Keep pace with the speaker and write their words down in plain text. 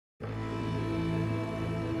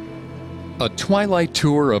A twilight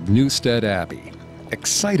tour of Newstead Abbey.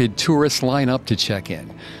 Excited tourists line up to check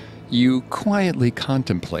in. You quietly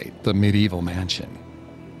contemplate the medieval mansion.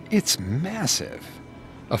 It's massive.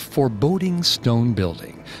 A foreboding stone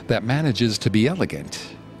building that manages to be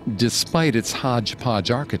elegant, despite its hodgepodge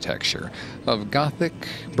architecture of Gothic,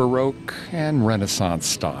 Baroque, and Renaissance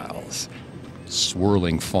styles.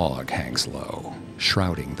 Swirling fog hangs low,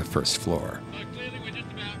 shrouding the first floor.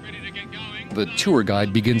 The tour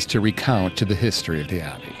guide begins to recount the history of the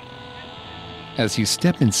Abbey. As you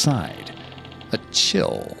step inside, a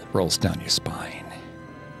chill rolls down your spine.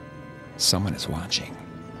 Someone is watching.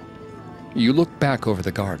 You look back over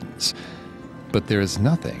the gardens, but there is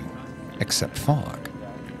nothing except fog.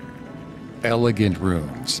 Elegant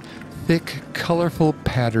rooms, thick, colorful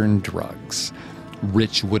patterned rugs,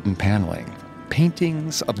 rich wooden paneling,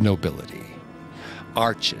 paintings of nobility,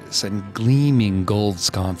 arches and gleaming gold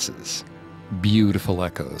sconces. Beautiful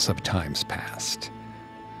echoes of times past.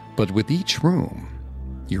 But with each room,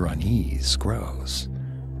 your unease grows.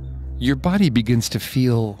 Your body begins to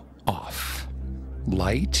feel off,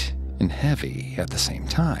 light and heavy at the same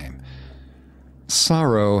time.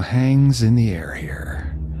 Sorrow hangs in the air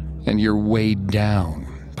here, and you're weighed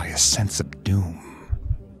down by a sense of doom.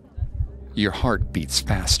 Your heart beats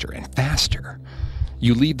faster and faster.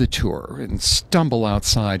 You leave the tour and stumble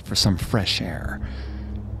outside for some fresh air.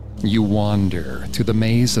 You wander through the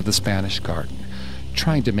maze of the Spanish Garden,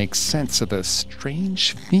 trying to make sense of the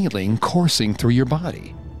strange feeling coursing through your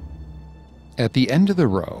body. At the end of the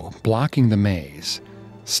row, blocking the maze,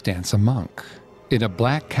 stands a monk in a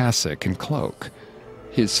black cassock and cloak.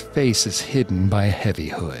 His face is hidden by a heavy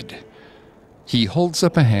hood. He holds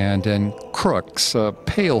up a hand and crooks a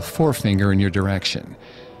pale forefinger in your direction.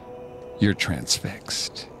 You're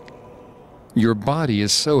transfixed. Your body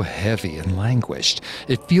is so heavy and languished,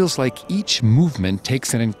 it feels like each movement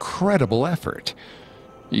takes an incredible effort.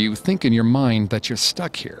 You think in your mind that you're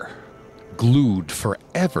stuck here, glued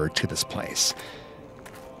forever to this place.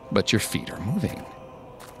 But your feet are moving.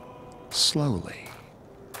 Slowly,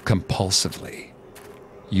 compulsively,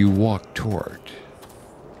 you walk toward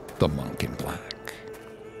the monk in black.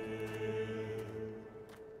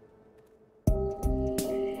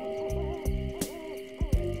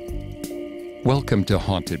 Welcome to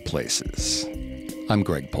Haunted Places. I'm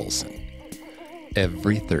Greg Polson.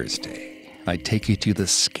 Every Thursday, I take you to the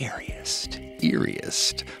scariest,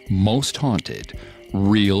 eeriest, most haunted,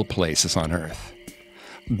 real places on Earth.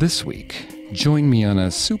 This week, join me on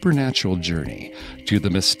a supernatural journey to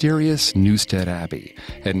the mysterious Newstead Abbey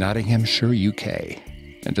in Nottinghamshire, UK,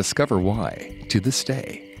 and discover why, to this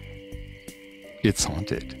day, it's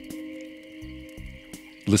haunted.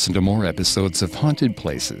 Listen to more episodes of Haunted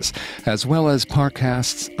Places, as well as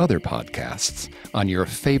Parcast's other podcasts, on your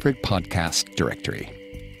favorite podcast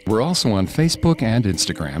directory. We're also on Facebook and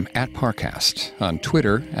Instagram at Parcast, on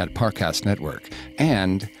Twitter at Parcast Network,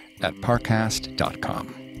 and at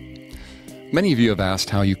parcast.com. Many of you have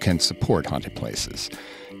asked how you can support Haunted Places.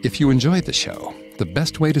 If you enjoyed the show, the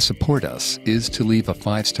best way to support us is to leave a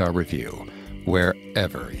 5-star review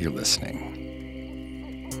wherever you're listening.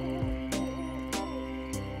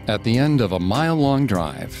 At the end of a mile-long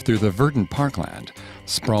drive through the verdant parkland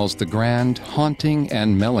sprawls the grand, haunting,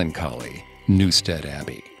 and melancholy Newstead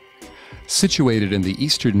Abbey. Situated in the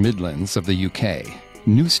eastern Midlands of the UK,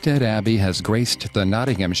 Newstead Abbey has graced the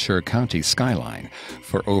Nottinghamshire county skyline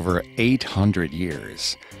for over 800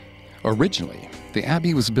 years. Originally, the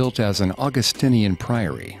abbey was built as an Augustinian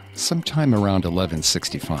priory sometime around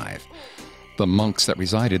 1165. The monks that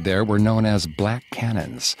resided there were known as Black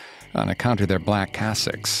Canons, on account of their black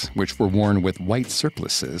cassocks, which were worn with white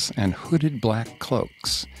surplices and hooded black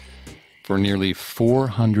cloaks. For nearly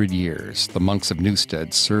 400 years, the monks of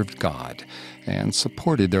Newstead served God and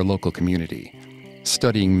supported their local community,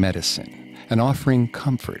 studying medicine and offering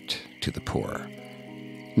comfort to the poor.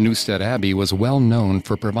 Newstead Abbey was well known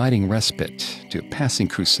for providing respite to passing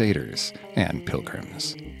crusaders and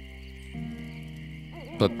pilgrims.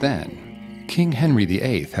 But then, King Henry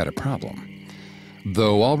VIII had a problem.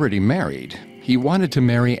 Though already married, he wanted to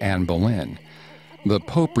marry Anne Boleyn. The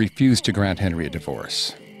Pope refused to grant Henry a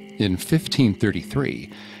divorce. In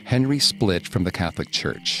 1533, Henry split from the Catholic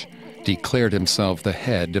Church, declared himself the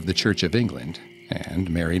head of the Church of England,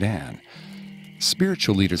 and married Anne.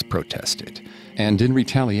 Spiritual leaders protested, and in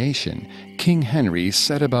retaliation, King Henry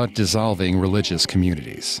set about dissolving religious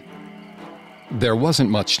communities. There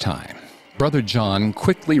wasn't much time. Brother John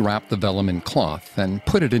quickly wrapped the vellum in cloth and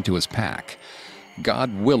put it into his pack.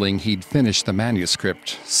 God willing, he'd finish the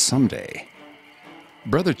manuscript someday.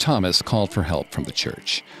 Brother Thomas called for help from the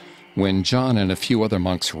church. When John and a few other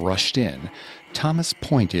monks rushed in, Thomas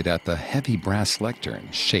pointed at the heavy brass lectern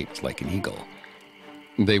shaped like an eagle.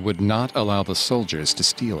 They would not allow the soldiers to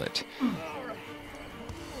steal it.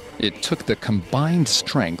 It took the combined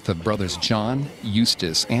strength of brothers John,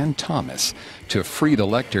 Eustace, and Thomas to free the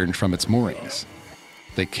lectern from its moorings.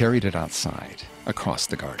 They carried it outside, across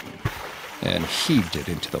the garden, and heaved it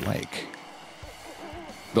into the lake.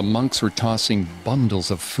 The monks were tossing bundles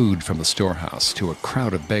of food from the storehouse to a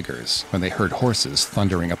crowd of beggars when they heard horses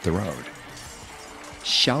thundering up the road.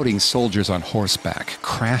 Shouting soldiers on horseback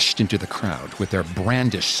crashed into the crowd with their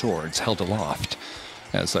brandished swords held aloft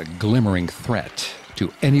as a glimmering threat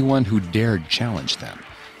to anyone who dared challenge them.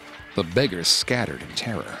 The beggars scattered in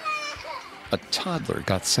terror. A toddler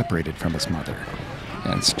got separated from his mother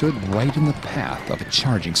and stood right in the path of a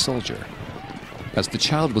charging soldier. As the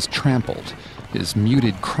child was trampled, his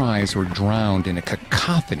muted cries were drowned in a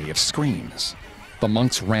cacophony of screams. The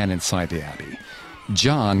monks ran inside the abbey.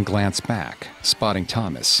 John glanced back, spotting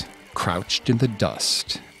Thomas, crouched in the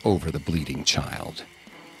dust over the bleeding child.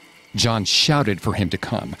 John shouted for him to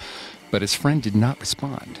come, but his friend did not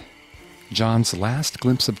respond. John's last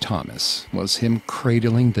glimpse of Thomas was him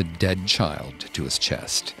cradling the dead child to his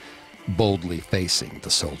chest, boldly facing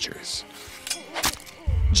the soldiers.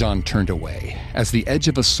 John turned away as the edge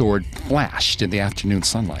of a sword flashed in the afternoon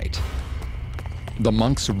sunlight. The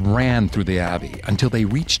monks ran through the abbey until they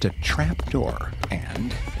reached a trap door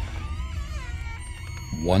and,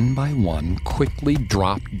 one by one, quickly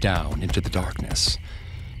dropped down into the darkness.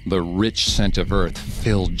 The rich scent of earth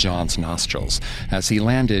filled John's nostrils as he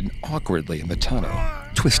landed awkwardly in the tunnel,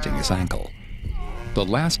 twisting his ankle. The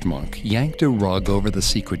last monk yanked a rug over the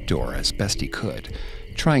secret door as best he could,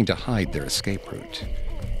 trying to hide their escape route.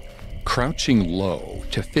 Crouching low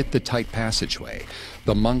to fit the tight passageway,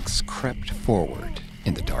 the monks crept forward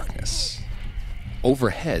in the darkness.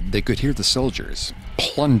 Overhead, they could hear the soldiers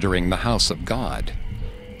plundering the house of God.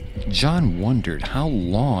 John wondered how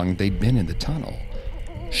long they'd been in the tunnel.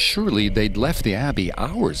 Surely they'd left the abbey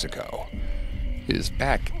hours ago. His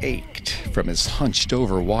back ached from his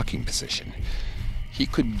hunched-over walking position. He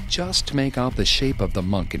could just make out the shape of the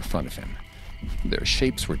monk in front of him. Their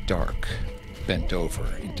shapes were dark, bent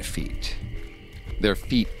over in defeat. Their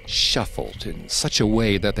feet shuffled in such a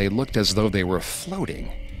way that they looked as though they were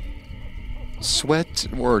floating. Sweat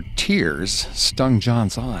or tears stung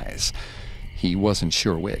John's eyes. He wasn't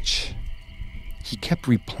sure which. He kept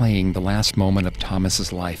replaying the last moment of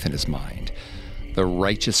Thomas's life in his mind. The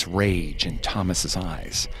righteous rage in Thomas's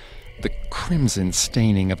eyes. The crimson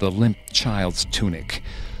staining of the limp child's tunic.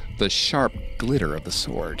 The sharp glitter of the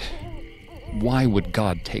sword. Why would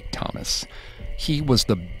God take Thomas? He was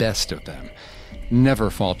the best of them, never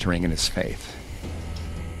faltering in his faith.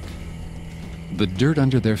 The dirt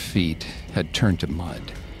under their feet had turned to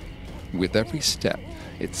mud. With every step,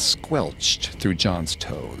 it squelched through John's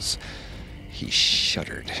toes. He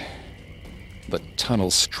shuddered. The tunnel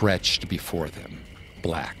stretched before them,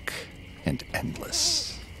 black and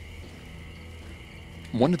endless.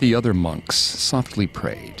 One of the other monks softly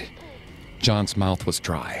prayed. John's mouth was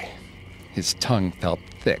dry. His tongue felt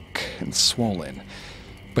thick and swollen,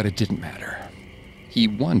 but it didn't matter. He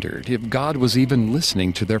wondered if God was even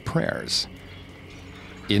listening to their prayers.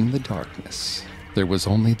 In the darkness, there was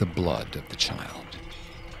only the blood of the child,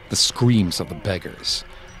 the screams of the beggars,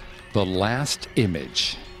 the last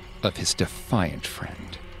image of his defiant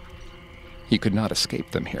friend. He could not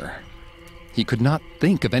escape them here. He could not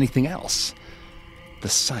think of anything else. The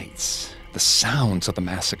sights, the sounds of the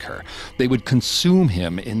massacre, they would consume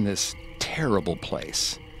him in this terrible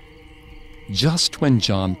place. Just when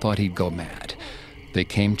John thought he'd go mad, they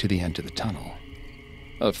came to the end of the tunnel.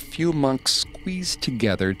 A few monks squeezed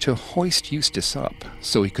together to hoist Eustace up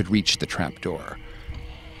so he could reach the trapdoor.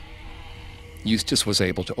 Eustace was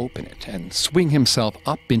able to open it and swing himself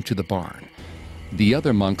up into the barn. The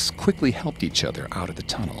other monks quickly helped each other out of the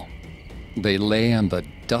tunnel. They lay on the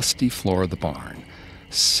dusty floor of the barn,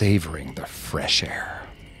 savoring the fresh air.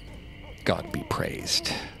 God be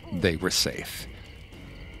praised, they were safe.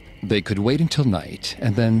 They could wait until night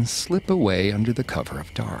and then slip away under the cover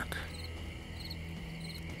of dark.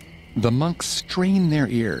 The monks strained their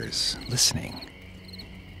ears, listening.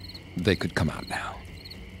 They could come out now.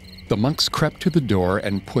 The monks crept to the door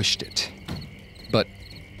and pushed it, but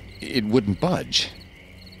it wouldn't budge.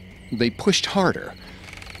 They pushed harder,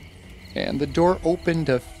 and the door opened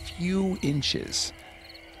a few inches,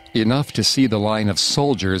 enough to see the line of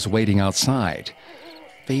soldiers waiting outside,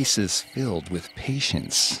 faces filled with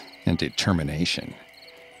patience and determination.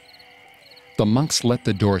 The monks let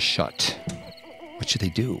the door shut. What should they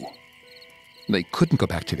do? They couldn't go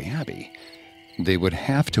back to the abbey. they would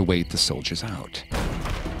have to wait the soldiers out.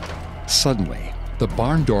 Suddenly, the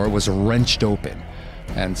barn door was wrenched open,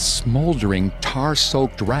 and smoldering,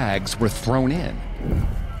 tar-soaked rags were thrown in.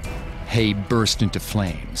 Hay burst into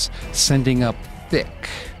flames, sending up thick,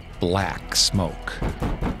 black smoke.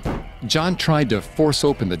 John tried to force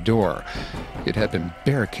open the door. It had been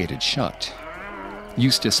barricaded shut.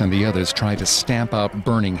 Eustace and the others tried to stamp out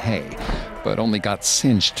burning hay, but only got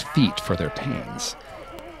singed feet for their pains.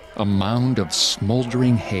 A mound of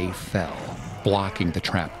smoldering hay fell, blocking the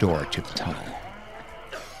trapdoor to the tunnel.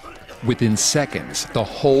 Within seconds, the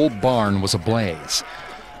whole barn was ablaze.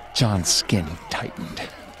 John's skin tightened.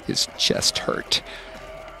 His chest hurt.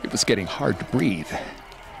 It was getting hard to breathe.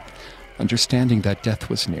 Understanding that death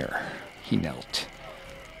was near, he knelt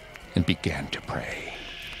and began to pray.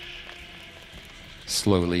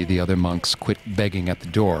 Slowly, the other monks quit begging at the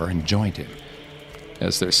door and joined him.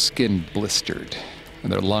 As their skin blistered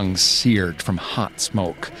and their lungs seared from hot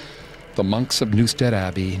smoke, the monks of Newstead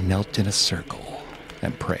Abbey knelt in a circle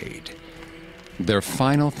and prayed. Their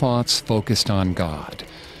final thoughts focused on God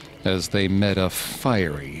as they met a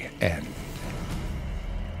fiery end.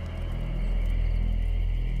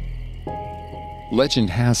 Legend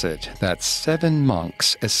has it that 7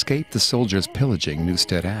 monks escaped the soldiers pillaging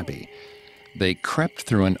Newstead Abbey. They crept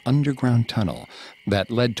through an underground tunnel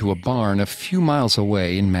that led to a barn a few miles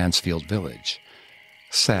away in Mansfield Village.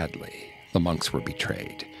 Sadly, the monks were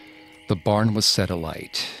betrayed. The barn was set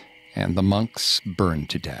alight, and the monks burned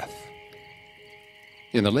to death.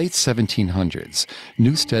 In the late 1700s,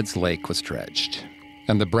 Newstead's lake was dredged,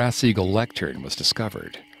 and the Brass Eagle lectern was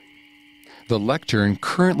discovered. The lectern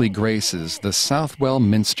currently graces the Southwell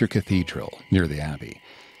Minster Cathedral near the Abbey.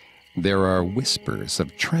 There are whispers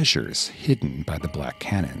of treasures hidden by the black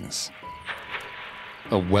canons.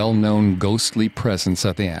 A well-known ghostly presence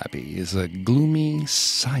at the Abbey is a gloomy,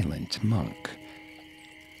 silent monk.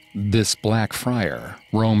 This black friar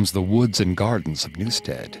roams the woods and gardens of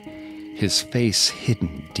Newstead, his face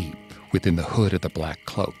hidden deep within the hood of the black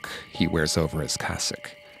cloak he wears over his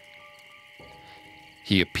cassock.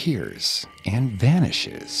 He appears and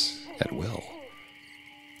vanishes at will.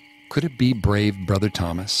 Could it be brave Brother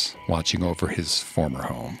Thomas watching over his former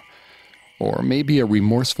home? Or maybe a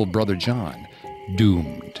remorseful Brother John,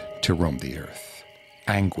 doomed to roam the earth,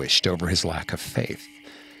 anguished over his lack of faith?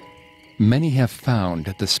 Many have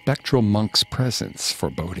found the spectral monk's presence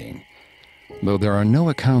foreboding, though there are no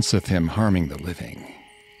accounts of him harming the living.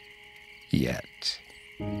 Yet.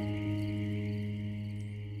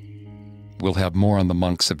 We'll have more on the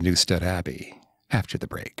monks of Newstead Abbey after the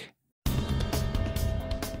break.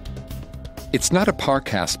 It's not a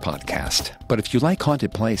Parcast podcast, but if you like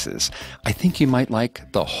haunted places, I think you might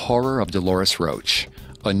like The Horror of Dolores Roach,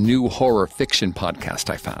 a new horror fiction podcast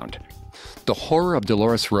I found. The Horror of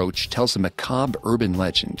Dolores Roach tells a macabre urban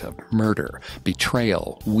legend of murder,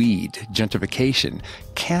 betrayal, weed, gentrification,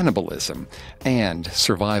 cannibalism, and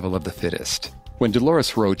survival of the fittest. When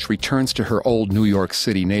Dolores Roach returns to her old New York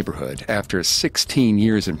City neighborhood after 16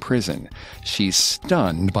 years in prison, she's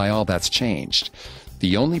stunned by all that's changed.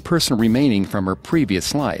 The only person remaining from her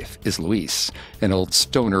previous life is Luis, an old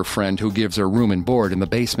stoner friend who gives her room and board in the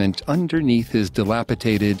basement underneath his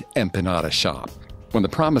dilapidated empanada shop. When the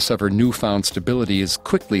promise of her newfound stability is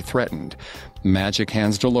quickly threatened, Magic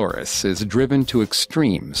Hands Dolores is driven to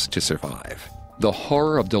extremes to survive. The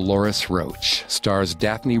Horror of Dolores Roach stars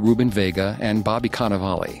Daphne Rubin Vega and Bobby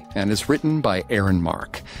Cannavale and is written by Aaron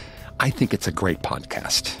Mark. I think it's a great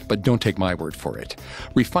podcast, but don't take my word for it.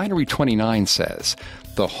 Refinery 29 says,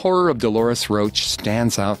 The Horror of Dolores Roach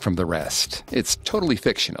stands out from the rest. It's totally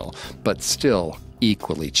fictional, but still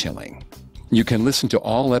equally chilling. You can listen to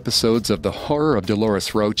all episodes of The Horror of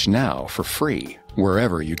Dolores Roach now for free,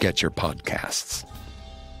 wherever you get your podcasts.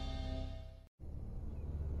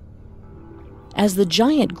 As the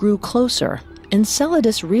giant grew closer,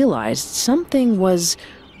 Enceladus realized something was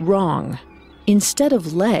wrong. Instead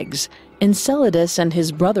of legs, Enceladus and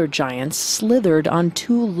his brother giants slithered on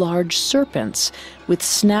 2 large serpents with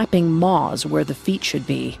snapping maws where the feet should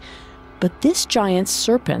be. But this giant's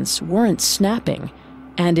serpents weren't snapping,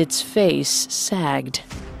 and its face sagged.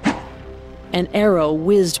 An arrow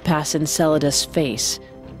whizzed past Enceladus' face.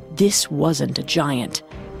 This wasn't a giant.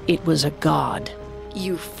 It was a god.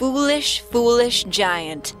 You foolish, foolish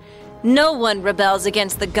giant. No one rebels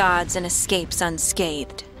against the gods and escapes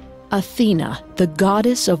unscathed. Athena, the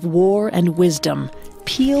goddess of war and wisdom,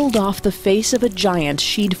 peeled off the face of a giant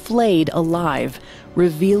she'd flayed alive,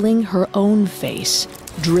 revealing her own face,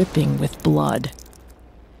 dripping with blood.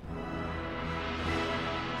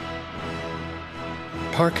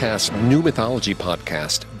 Parcast's New Mythology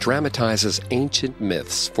podcast dramatizes ancient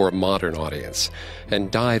myths for a modern audience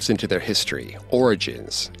and dives into their history,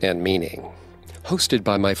 origins, and meaning. Hosted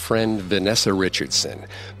by my friend Vanessa Richardson,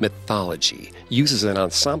 Mythology uses an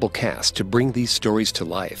ensemble cast to bring these stories to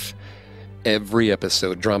life. Every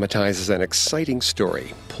episode dramatizes an exciting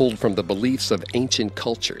story pulled from the beliefs of ancient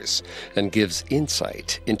cultures and gives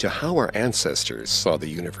insight into how our ancestors saw the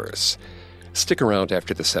universe. Stick around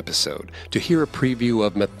after this episode to hear a preview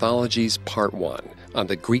of Mythology's Part 1 on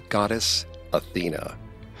the Greek goddess Athena.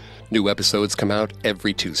 New episodes come out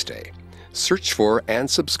every Tuesday. Search for and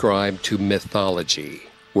subscribe to Mythology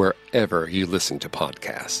wherever you listen to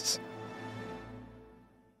podcasts.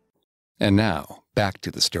 And now, back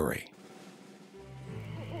to the story.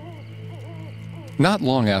 Not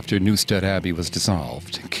long after Newstead Abbey was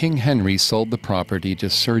dissolved, King Henry sold the property to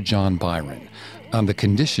Sir John Byron on the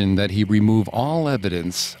condition that he remove all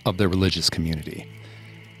evidence of the religious community.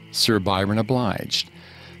 Sir Byron obliged,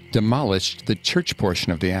 demolished the church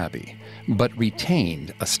portion of the abbey, but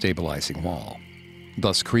retained a stabilizing wall,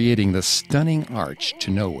 thus creating the stunning arch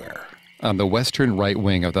to nowhere on the western right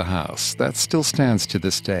wing of the house that still stands to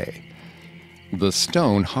this day. The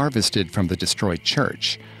stone harvested from the destroyed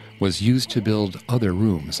church was used to build other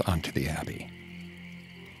rooms onto the abbey.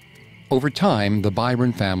 Over time, the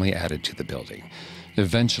Byron family added to the building,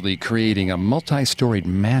 eventually creating a multi-storied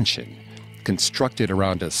mansion constructed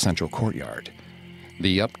around a central courtyard.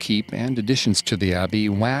 The upkeep and additions to the abbey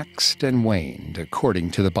waxed and waned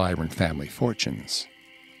according to the Byron family fortunes.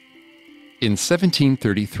 In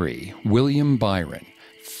 1733, William Byron,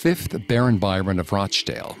 5th Baron Byron of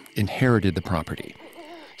Rochdale, inherited the property.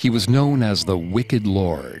 He was known as the Wicked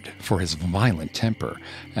Lord for his violent temper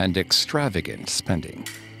and extravagant spending.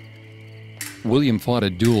 William fought a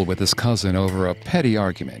duel with his cousin over a petty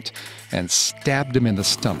argument and stabbed him in the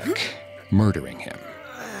stomach, murdering him.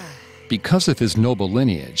 Because of his noble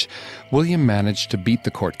lineage, William managed to beat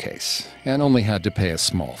the court case and only had to pay a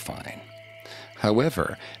small fine.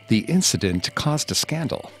 However, the incident caused a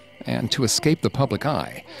scandal, and to escape the public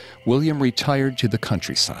eye, William retired to the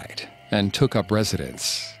countryside and took up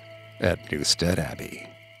residence at Newstead Abbey.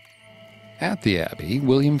 At the Abbey,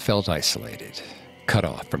 William felt isolated, cut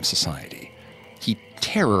off from society. He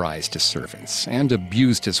terrorized his servants and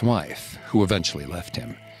abused his wife, who eventually left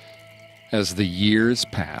him. As the years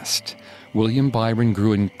passed, William Byron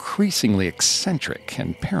grew increasingly eccentric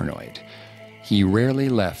and paranoid. He rarely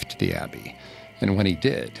left the Abbey, and when he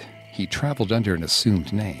did, he traveled under an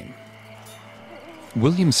assumed name.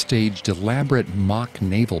 William staged elaborate mock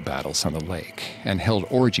naval battles on the lake and held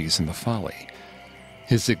orgies in the Folly.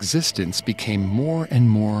 His existence became more and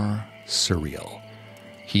more surreal.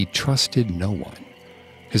 He trusted no one.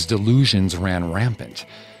 His delusions ran rampant.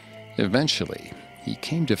 Eventually, he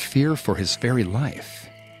came to fear for his very life.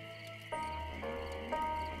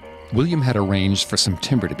 William had arranged for some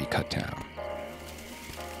timber to be cut down.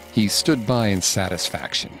 He stood by in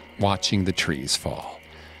satisfaction, watching the trees fall.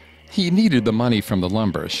 He needed the money from the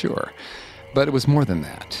lumber, sure, but it was more than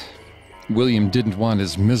that. William didn't want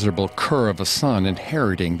his miserable cur of a son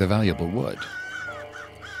inheriting the valuable wood.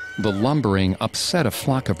 The lumbering upset a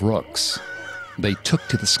flock of rooks. They took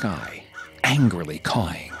to the sky, angrily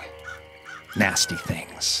cawing. Nasty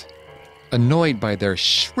things. Annoyed by their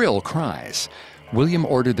shrill cries, William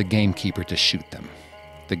ordered the gamekeeper to shoot them.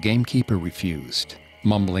 The gamekeeper refused,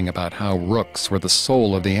 mumbling about how rooks were the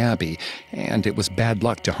soul of the abbey and it was bad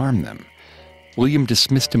luck to harm them. William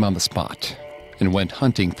dismissed him on the spot and went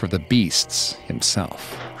hunting for the beasts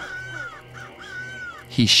himself.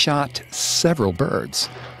 He shot several birds,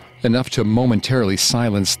 enough to momentarily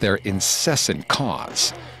silence their incessant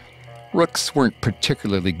caws. Rooks weren't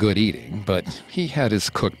particularly good eating, but he had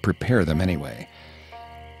his cook prepare them anyway.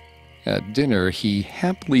 At dinner, he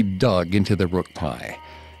happily dug into the rook pie.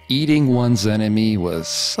 Eating one's enemy was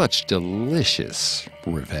such delicious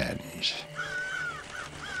revenge.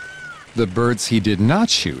 The birds he did not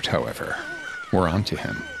shoot, however, were onto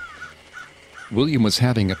him. William was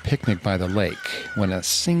having a picnic by the lake when a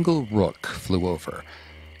single rook flew over.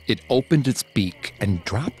 It opened its beak and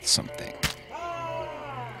dropped something.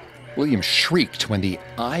 William shrieked when the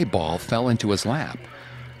eyeball fell into his lap.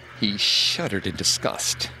 He shuddered in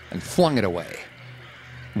disgust and flung it away.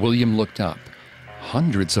 William looked up.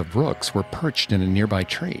 Hundreds of rooks were perched in a nearby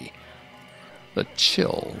tree. The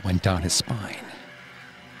chill went down his spine.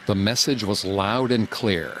 The message was loud and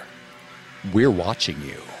clear. "We're watching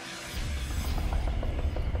you."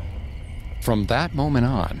 From that moment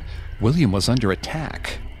on, William was under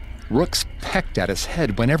attack. Rooks pecked at his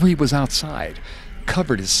head whenever he was outside,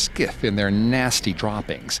 covered his skiff in their nasty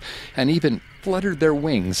droppings, and even fluttered their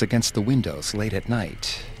wings against the windows late at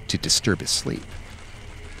night to disturb his sleep.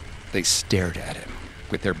 They stared at him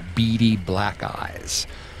with their beady black eyes,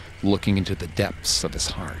 looking into the depths of his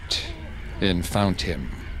heart, and found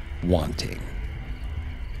him wanting.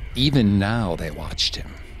 Even now they watched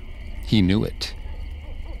him. He knew it.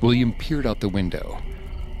 William peered out the window,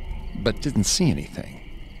 but didn't see anything.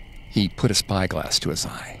 He put a spyglass to his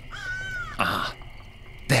eye. Ah,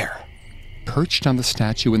 there. Perched on the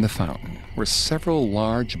statue in the fountain were several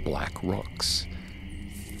large black rooks,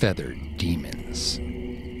 feathered demons.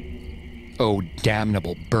 Oh,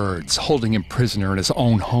 damnable birds holding him prisoner in his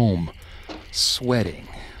own home. Sweating,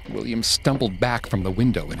 William stumbled back from the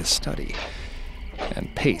window in his study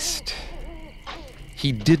and paced.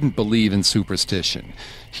 He didn't believe in superstition.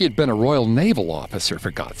 He had been a Royal Naval officer, for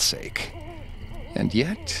God's sake. And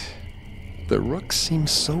yet, the rooks seemed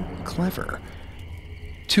so clever.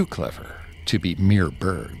 Too clever to be mere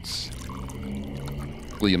birds.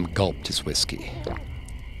 William gulped his whiskey.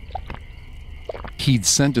 He'd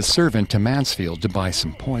sent a servant to Mansfield to buy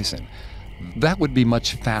some poison. That would be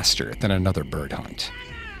much faster than another bird hunt.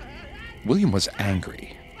 William was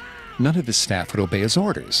angry. None of his staff would obey his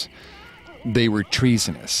orders. They were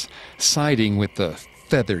treasonous, siding with the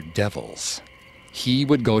feathered devils. He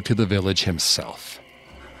would go to the village himself.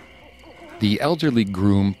 The elderly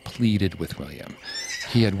groom pleaded with William.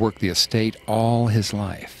 He had worked the estate all his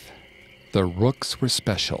life. The rooks were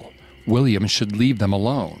special. William should leave them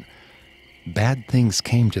alone. Bad things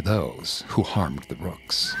came to those who harmed the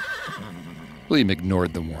rooks. William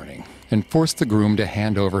ignored the warning and forced the groom to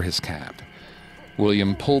hand over his cap.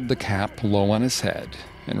 William pulled the cap low on his head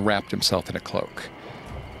and wrapped himself in a cloak.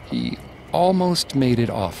 He almost made it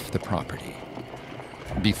off the property.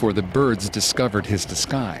 Before the birds discovered his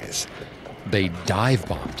disguise, they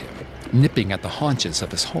dive-bombed him, nipping at the haunches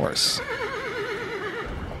of his horse.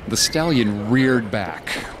 The stallion reared back,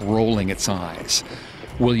 rolling its eyes.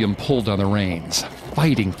 William pulled on the reins,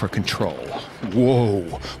 fighting for control. Whoa!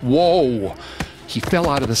 Whoa! He fell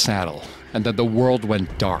out of the saddle, and then the world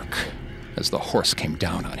went dark as the horse came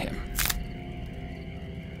down on him.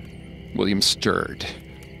 William stirred.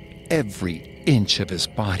 Every inch of his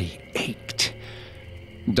body ached.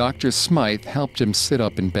 Dr. Smythe helped him sit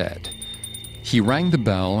up in bed. He rang the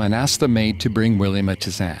bell and asked the maid to bring William a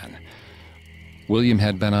tisane. William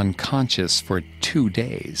had been unconscious for 2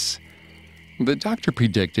 days. The doctor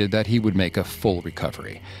predicted that he would make a full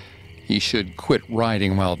recovery. He should quit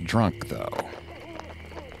riding while drunk, though.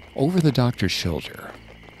 Over the doctor's shoulder,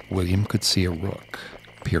 William could see a rook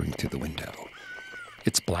peering through the window,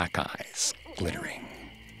 its black eyes glittering,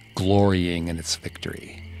 glorying in its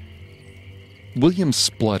victory. William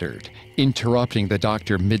spluttered, interrupting the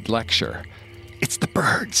doctor mid-lecture. "It's the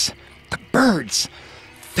birds! The birds!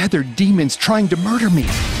 Feathered demons trying to murder me!"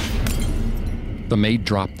 The maid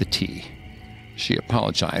dropped the tea. She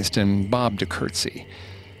apologized and bobbed a curtsy,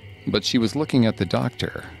 but she was looking at the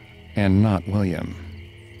doctor and not William.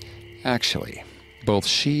 Actually, both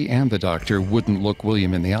she and the doctor wouldn't look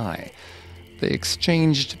William in the eye. They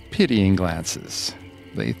exchanged pitying glances.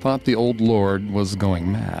 They thought the old lord was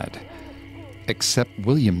going mad. Except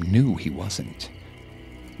William knew he wasn't.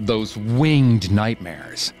 Those winged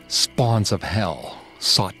nightmares, spawns of hell,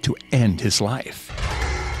 sought to end his life.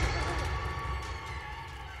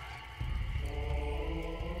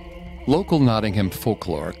 Local Nottingham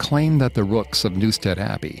folklore claimed that the rooks of Newstead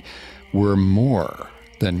Abbey were more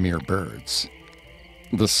than mere birds.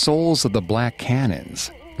 The souls of the Black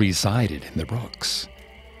Canons resided in the rooks.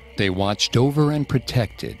 They watched over and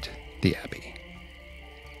protected the abbey.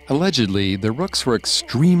 Allegedly, the rooks were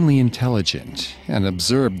extremely intelligent and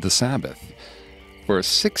observed the Sabbath. For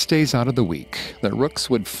 6 days out of the week, the rooks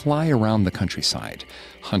would fly around the countryside,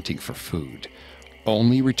 hunting for food,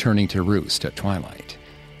 only returning to roost at twilight.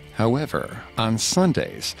 However, on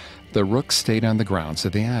Sundays, the rooks stayed on the grounds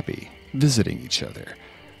of the abbey, visiting each other,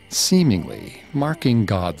 seemingly marking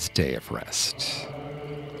God's day of rest.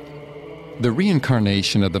 The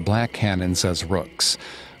reincarnation of the Black Canons as rooks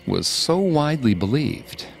was so widely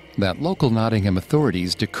believed that local Nottingham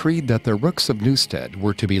authorities decreed that the rooks of Newstead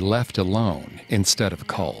were to be left alone instead of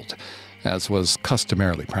culled, as was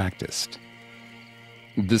customarily practiced.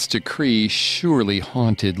 This decree surely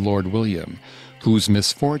haunted Lord William, whose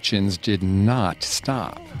misfortunes did not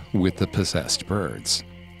stop with the possessed birds.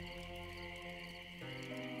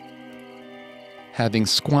 Having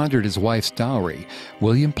squandered his wife's dowry,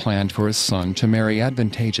 William planned for his son to marry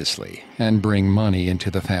advantageously and bring money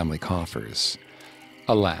into the family coffers.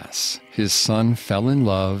 Alas, his son fell in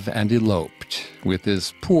love and eloped with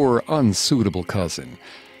his poor, unsuitable cousin.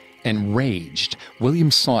 Enraged,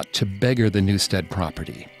 William sought to beggar the Newstead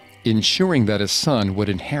property. ensuring that his son would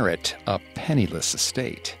inherit a penniless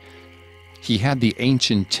estate. He had the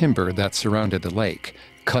ancient timber that surrounded the lake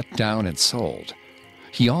cut down and sold.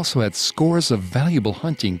 He also had scores of valuable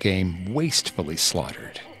hunting game wastefully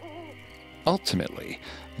slaughtered. Ultimately,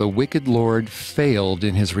 the wicked lord failed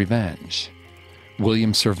in his revenge.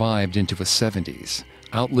 William survived into his 70s,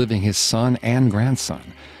 outliving his son and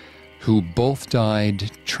grandson, who both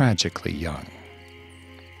died tragically young.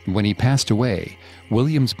 When he passed away,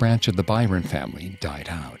 William's branch of the Byron family died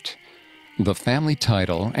out. The family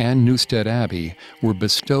title and Newstead Abbey were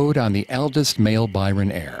bestowed on the eldest male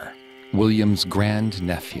Byron heir, William's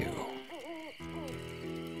grandnephew.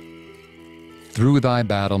 Through thy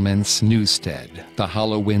battlements, Newstead, the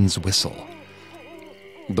hollow winds whistle.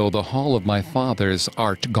 Though the hall of my fathers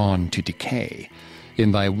art gone to decay,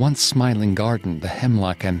 in thy once smiling garden the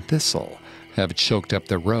hemlock and thistle have choked up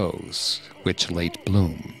the rose which late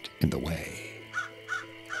bloomed in the way.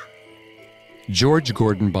 George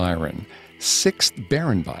Gordon Byron, 6th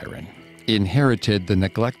Baron Byron, inherited the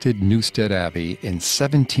neglected Newstead Abbey in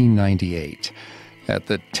 1798 at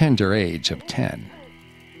the tender age of 10.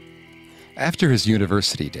 After his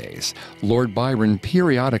university days, Lord Byron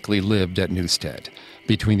periodically lived at Newstead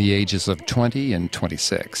between the ages of 20 and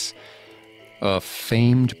 26. A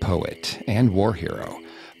famed poet and war hero,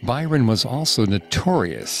 Byron was also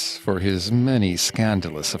notorious for his many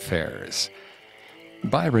scandalous affairs.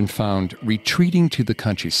 Byron found retreating to the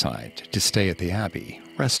countryside to stay at the Abbey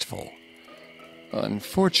restful.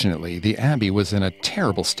 Unfortunately, the Abbey was in a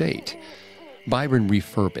terrible state. Byron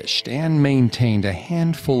refurbished and maintained a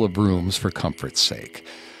handful of rooms for comfort's sake.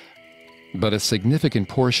 But a significant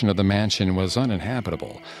portion of the mansion was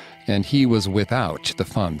uninhabitable, and he was without the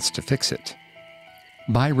funds to fix it.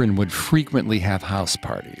 Byron would frequently have house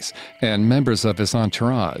parties, and members of his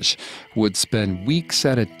entourage would spend weeks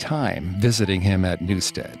at a time visiting him at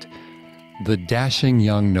Newstead. The dashing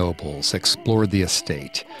young nobles explored the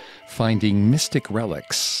estate, finding mystic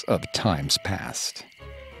relics of times past.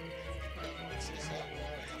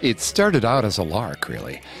 It started out as a lark,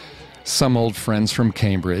 really. Some old friends from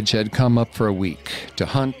Cambridge had come up for a week to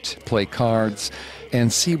hunt, play cards,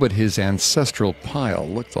 and see what his ancestral pile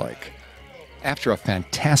looked like. After a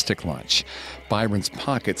fantastic lunch, Byron's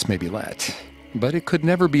pockets may be let, but it could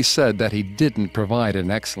never be said that he didn't provide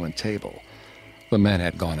an excellent table. The men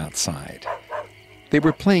had gone outside. They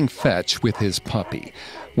were playing fetch with his puppy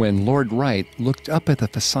when Lord Wright looked up at the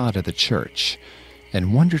facade of the church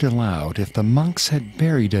and wondered aloud if the monks had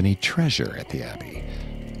buried any treasure at the Abbey.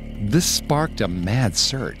 This sparked a mad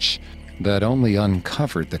search that only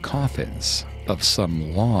uncovered the coffins of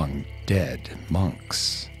some long-dead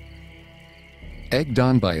monks. Egged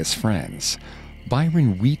on by his friends,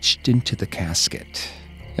 Byron reached into the casket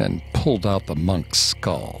and pulled out the monk's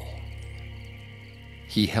skull.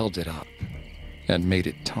 He held it up and made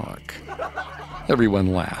it talk. Everyone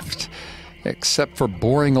laughed, except for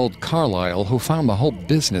boring old Carlyle, who found the whole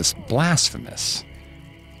business blasphemous.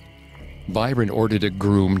 Byron ordered a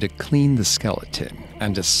groom to clean the skeleton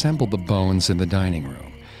and assemble the bones in the dining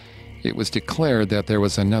room. It was declared that there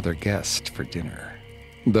was another guest for dinner,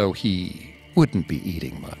 though he wouldn't be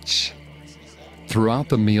eating much. Throughout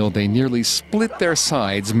the meal, they nearly split their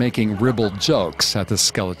sides, making ribald jokes at the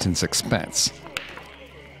skeleton's expense.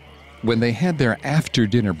 When they had their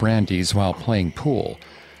after-dinner brandies while playing pool,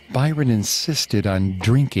 Byron insisted on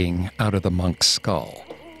drinking out of the monk's skull.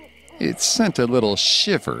 It sent a little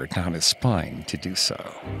shiver down his spine to do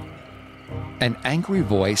so. An angry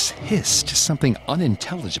voice hissed something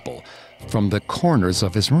unintelligible from the corners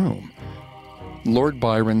of his room. Lord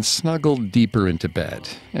Byron snuggled deeper into bed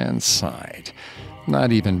and sighed,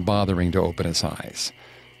 not even bothering to open his eyes.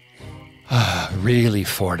 Really,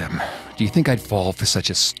 Fordham, do you think I'd fall for such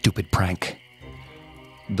a stupid prank?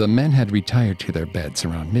 The men had retired to their beds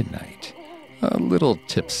around midnight, a little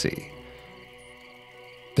tipsy.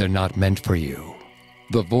 They're not meant for you.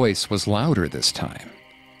 The voice was louder this time.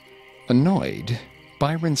 Annoyed,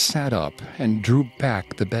 Byron sat up and drew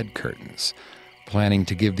back the bed curtains, planning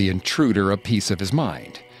to give the intruder a piece of his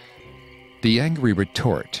mind. The angry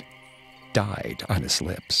retort died on his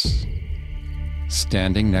lips.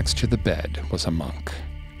 Standing next to the bed was a monk,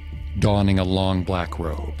 donning a long black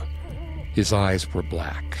robe. His eyes were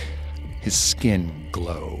black. His skin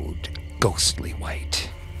glowed ghostly white.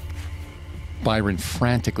 Byron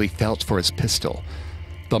frantically felt for his pistol.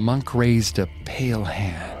 The monk raised a pale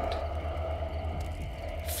hand.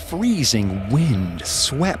 Freezing wind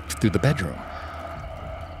swept through the bedroom.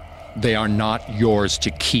 They are not yours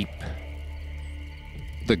to keep.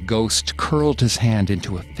 The ghost curled his hand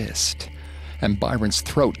into a fist, and Byron's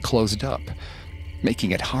throat closed up,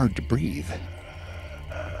 making it hard to breathe.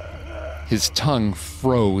 His tongue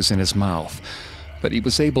froze in his mouth, but he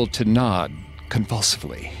was able to nod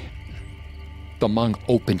convulsively. The monk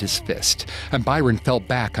opened his fist, and Byron fell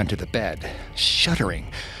back onto the bed, shuddering,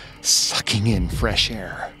 sucking in fresh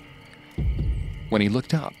air. When he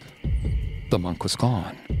looked up, the monk was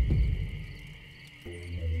gone.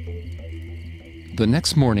 The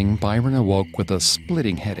next morning, Byron awoke with a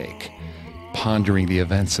splitting headache, pondering the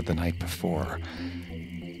events of the night before.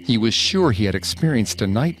 He was sure he had experienced a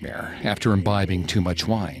nightmare after imbibing too much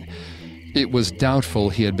wine. It was doubtful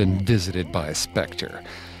he had been visited by a specter.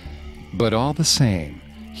 But all the same,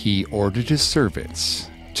 he ordered his servants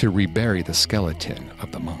to rebury the skeleton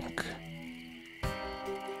of the monk.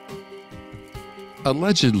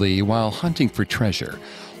 Allegedly, while hunting for treasure,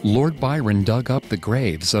 Lord Byron dug up the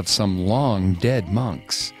graves of some long-dead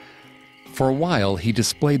monks. For a while, he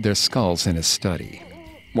displayed their skulls in his study.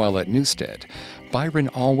 While at Newstead, Byron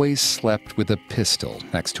always slept with a pistol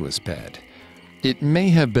next to his bed. It may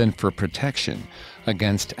have been for protection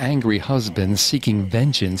against angry husbands seeking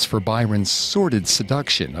vengeance for Byron's sordid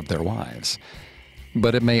seduction of their wives.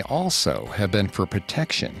 But it may also have been for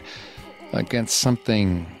protection against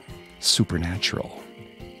something supernatural.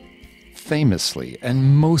 Famously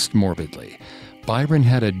and most morbidly, Byron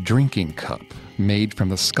had a drinking cup made from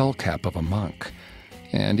the skull cap of a monk,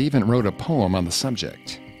 and even wrote a poem on the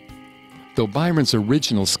subject. Though Byron's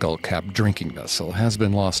original skull cap drinking vessel has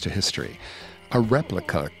been lost to history, a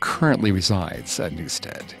replica currently resides at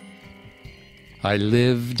Newstead. I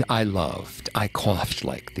lived, I loved, I quaffed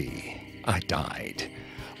like thee, I died.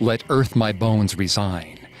 Let earth my bones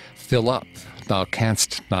resign. Fill up, thou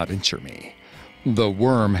canst not injure me. The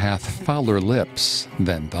worm hath fouler lips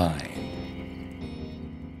than thine.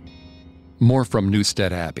 More from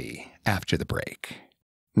Newstead Abbey after the break.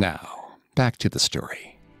 Now, back to the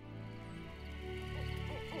story.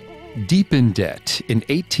 Deep in debt, in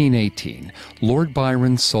 1818, Lord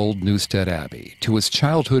Byron sold Newstead Abbey to his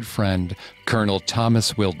childhood friend, Colonel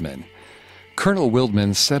Thomas Wildman. Colonel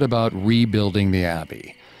Wildman set about rebuilding the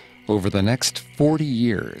abbey. Over the next 40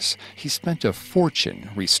 years, he spent a fortune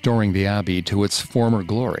restoring the abbey to its former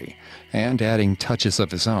glory and adding touches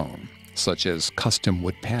of his own, such as custom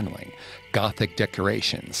wood paneling, Gothic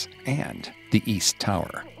decorations, and the East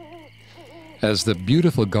Tower. As the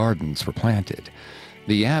beautiful gardens were planted,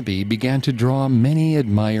 the abbey began to draw many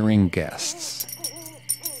admiring guests.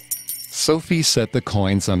 Sophie set the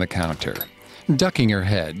coins on the counter. Ducking her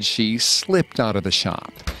head, she slipped out of the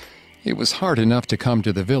shop. It was hard enough to come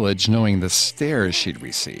to the village knowing the stares she'd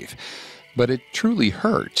receive, but it truly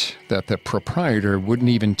hurt that the proprietor wouldn't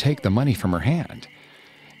even take the money from her hand.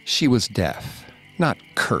 She was deaf, not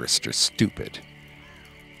cursed or stupid.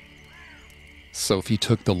 Sophie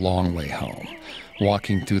took the long way home,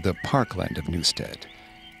 walking through the parkland of Newstead.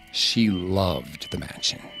 She loved the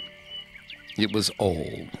mansion. It was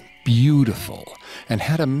old, beautiful, and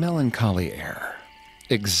had a melancholy air.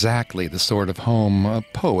 Exactly the sort of home a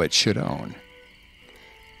poet should own.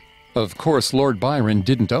 Of course, Lord Byron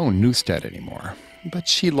didn't own Newstead anymore, but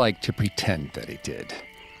she liked to pretend that he did.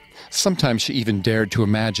 Sometimes she even dared to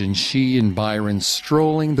imagine she and Byron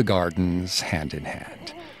strolling the gardens hand in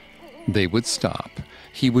hand. They would stop.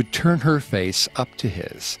 He would turn her face up to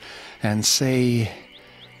his and say...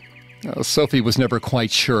 Sophie was never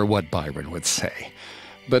quite sure what Byron would say,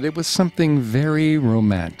 but it was something very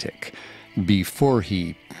romantic before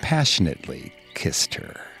he passionately kissed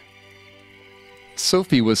her.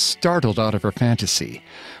 Sophie was startled out of her fantasy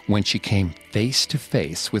when she came face to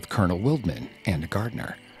face with Colonel Wildman and a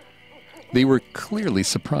gardener. They were clearly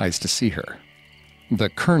surprised to see her. The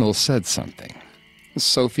colonel said something.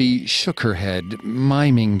 Sophie shook her head,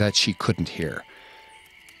 miming that she couldn't hear.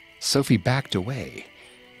 Sophie backed away.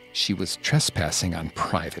 She was trespassing on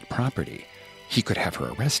private property. He could have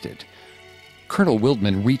her arrested. Colonel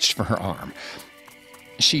Wildman reached for her arm.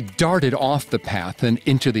 She darted off the path and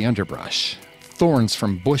into the underbrush, thorns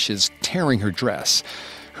from bushes tearing her dress,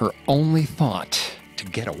 her only thought to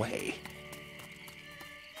get away.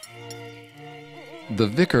 The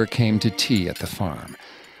vicar came to tea at the farm.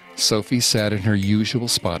 Sophie sat in her usual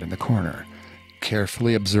spot in the corner,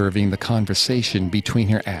 carefully observing the conversation between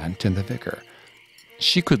her aunt and the vicar.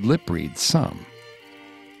 She could lip-read some.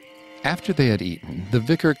 After they had eaten, the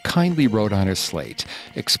vicar kindly wrote on her slate,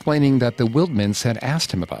 explaining that the Wildmans had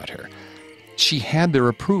asked him about her. She had their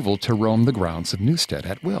approval to roam the grounds of Newstead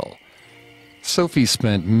at will. Sophie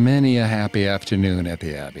spent many a happy afternoon at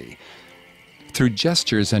the Abbey. Through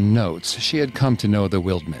gestures and notes, she had come to know the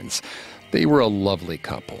Wildmans. They were a lovely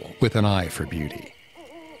couple, with an eye for beauty.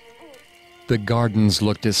 The gardens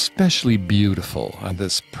looked especially beautiful on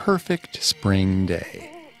this perfect spring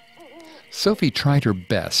day. Sophie tried her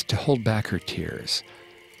best to hold back her tears.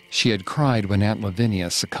 She had cried when Aunt Lavinia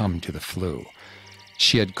succumbed to the flu.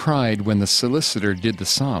 She had cried when the solicitor did the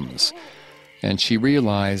sums, and she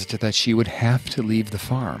realized that she would have to leave the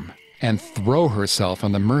farm and throw herself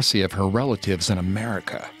on the mercy of her relatives in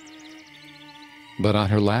America. But on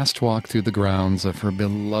her last walk through the grounds of her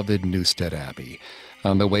beloved Newstead Abbey,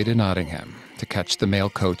 on the way to Nottingham to catch the mail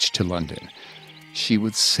coach to London, she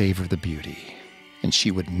would savor the beauty, and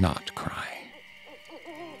she would not cry.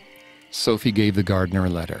 Sophie gave the gardener a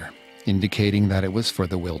letter, indicating that it was for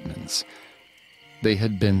the Wildmans. They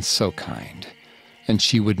had been so kind, and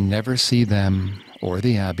she would never see them or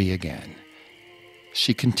the Abbey again.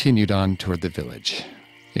 She continued on toward the village,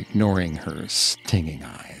 ignoring her stinging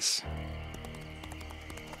eyes.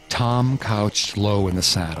 Tom couched low in the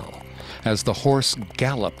saddle as the horse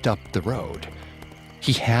galloped up the road.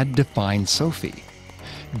 He had to find Sophie.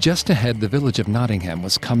 Just ahead, the village of Nottingham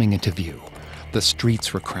was coming into view. The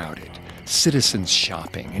streets were crowded, citizens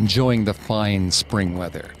shopping, enjoying the fine spring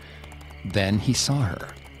weather. Then he saw her,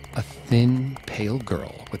 a thin, pale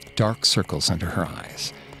girl with dark circles under her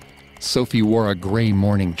eyes. Sophie wore a gray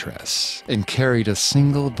morning dress and carried a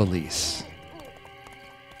single valise.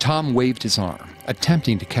 Tom waved his arm,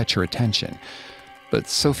 attempting to catch her attention, but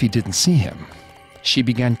Sophie didn't see him. She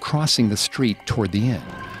began crossing the street toward the inn.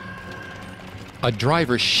 A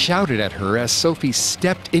driver shouted at her as Sophie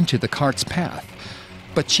stepped into the cart's path,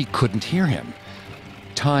 but she couldn't hear him.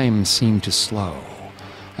 Time seemed to slow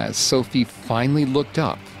as Sophie finally looked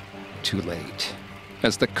up, too late,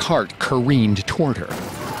 as the cart careened toward her.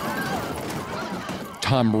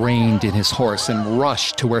 Tom reined in his horse and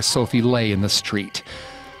rushed to where Sophie lay in the street.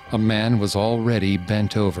 A man was already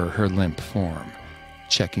bent over her limp form,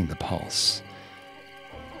 checking the pulse.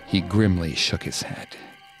 He grimly shook his head.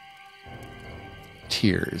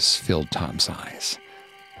 Tears filled Tom's eyes.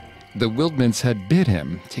 The Wildmans had bid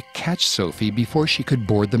him to catch Sophie before she could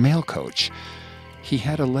board the mail coach. He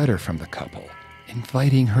had a letter from the couple,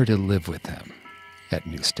 inviting her to live with them at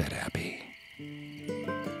Newstead Abbey.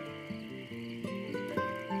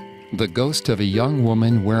 The ghost of a young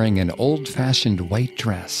woman wearing an old-fashioned white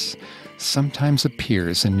dress sometimes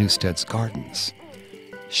appears in Newstead's gardens.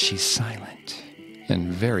 She's silent and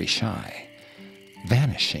very shy,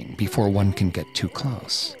 vanishing before one can get too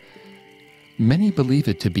close. Many believe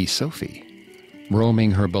it to be Sophie,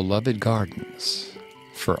 roaming her beloved gardens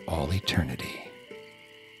for all eternity.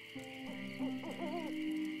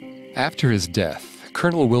 After his death,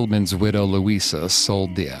 Colonel Wildman's widow Louisa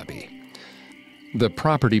sold the abbey. The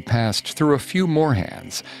property passed through a few more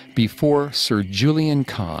hands before Sir Julian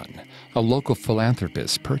Kahn, a local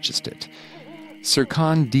philanthropist, purchased it. Sir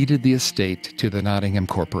Kahn deeded the estate to the Nottingham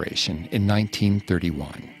Corporation in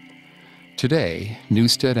 1931. Today,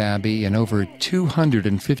 Newstead Abbey and over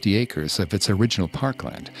 250 acres of its original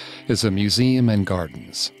parkland is a museum and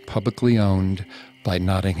gardens publicly owned by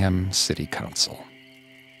Nottingham City Council.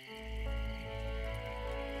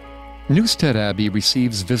 Newstead Abbey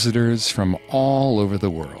receives visitors from all over the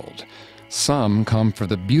world. Some come for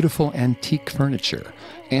the beautiful antique furniture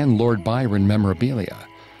and Lord Byron memorabilia.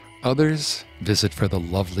 Others visit for the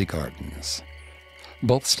lovely gardens.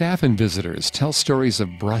 Both staff and visitors tell stories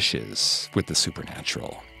of brushes with the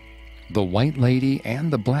supernatural. The White Lady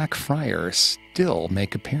and the Black Friar still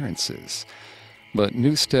make appearances, but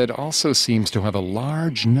Newstead also seems to have a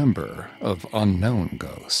large number of unknown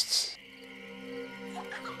ghosts.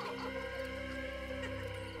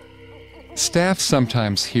 Staff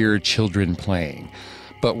sometimes hear children playing,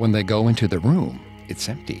 but when they go into the room, it's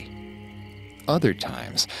empty. Other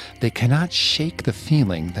times, they cannot shake the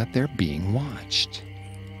feeling that they're being watched.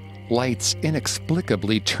 Lights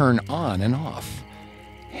inexplicably turn on and off.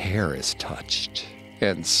 Hair is touched,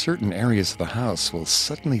 and certain areas of the house will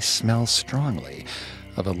suddenly smell strongly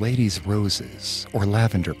of a lady's roses or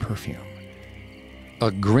lavender perfume. A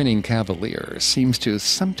grinning cavalier seems to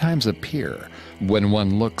sometimes appear when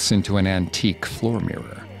one looks into an antique floor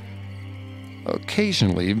mirror.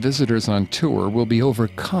 Occasionally, visitors on tour will be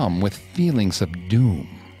overcome with feelings of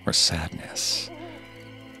doom or sadness.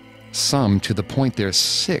 Some to the point they're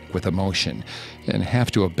sick with emotion and have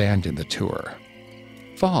to abandon the tour.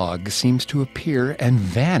 Fog seems to appear and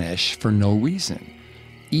vanish for no reason,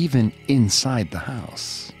 even inside the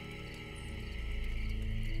house.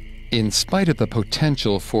 In spite of the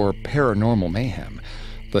potential for paranormal mayhem,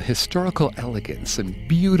 the historical elegance and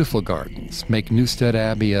beautiful gardens make Newstead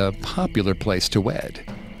Abbey a popular place to wed.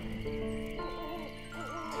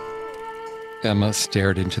 Emma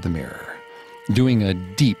stared into the mirror, doing a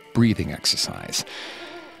deep breathing exercise.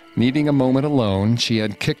 Needing a moment alone, she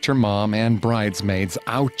had kicked her mom and bridesmaids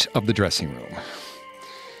out of the dressing room.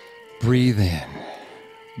 Breathe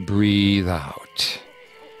in. Breathe out.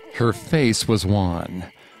 Her face was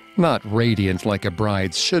wan, not radiant like a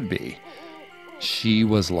bride's should be. She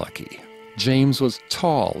was lucky. James was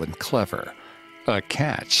tall and clever. A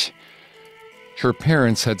catch. Her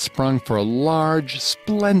parents had sprung for a large,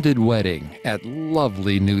 splendid wedding at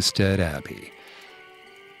lovely Newstead Abbey.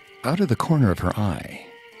 Out of the corner of her eye,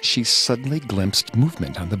 she suddenly glimpsed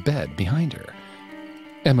movement on the bed behind her.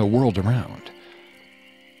 Emma whirled around.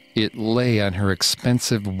 It lay on her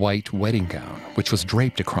expensive white wedding gown, which was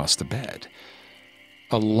draped across the bed.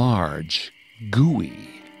 A large,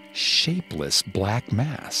 gooey, shapeless black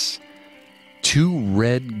mass. 2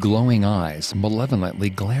 red, glowing eyes malevolently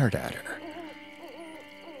glared at her.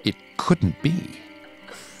 It couldn't be.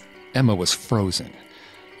 Emma was frozen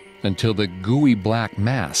until the gooey black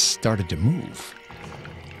mass started to move.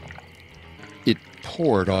 It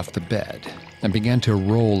poured off the bed and began to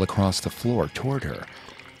roll across the floor toward her.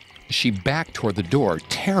 She backed toward the door,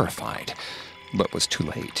 terrified, but was too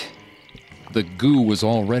late. The goo was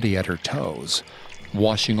already at her toes,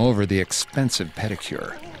 washing over the expensive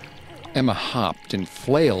pedicure. Emma hopped and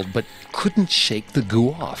flailed, but couldn't shake the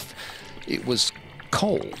goo off. It was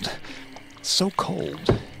cold, so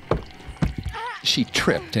cold. She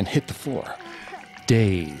tripped and hit the floor.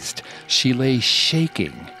 Dazed, she lay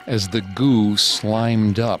shaking as the goo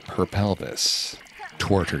slimed up her pelvis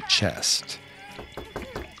toward her chest.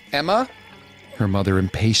 "Emma?" Her mother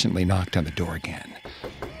impatiently knocked on the door again.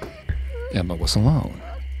 Emma was alone,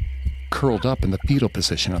 curled up in the fetal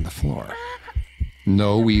position on the floor.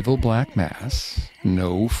 No evil black mass,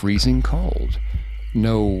 no freezing cold,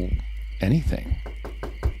 no anything.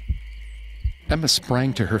 Emma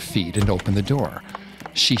sprang to her feet and opened the door.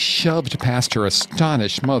 She shoved past her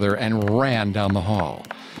astonished mother and ran down the hall.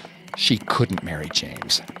 She couldn't marry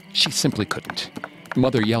James. She simply couldn't.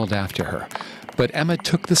 Mother yelled after her, but Emma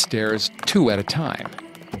took the stairs 2 at a time.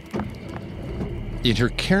 In her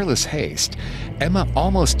careless haste, Emma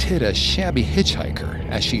almost hit a shabby hitchhiker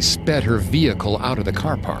as she sped her vehicle out of the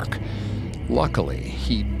car park. Luckily,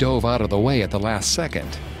 he dove out of the way at the last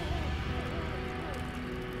second.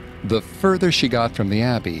 The further she got from the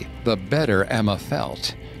Abbey, the better Emma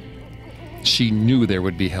felt. She knew there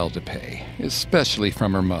would be hell to pay, especially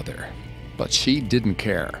from her mother, but she didn't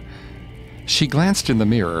care. She glanced in the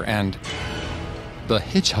mirror and the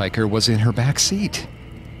hitchhiker was in her back seat.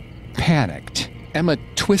 Panicked, Emma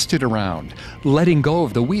twisted around, letting go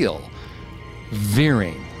of the wheel,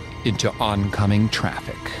 veering into oncoming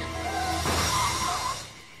traffic.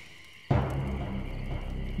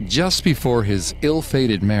 Just before his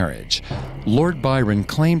ill-fated marriage, Lord Byron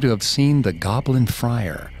claimed to have seen the Goblin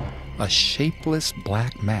Friar, a shapeless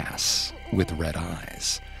black mass with red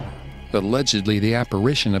eyes. Allegedly, the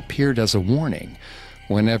apparition appeared as a warning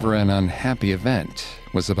whenever an unhappy event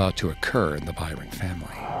was about to occur in the Byron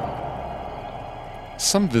family.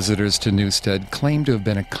 Some visitors to Newstead claim to have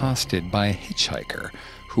been accosted by a hitchhiker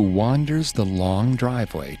who wanders the long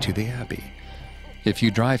driveway to the Abbey. If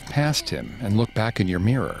you drive past him and look back in your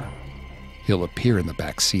mirror, he'll appear in the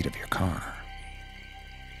back seat of your car.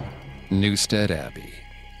 Newstead Abbey,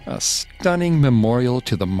 a stunning memorial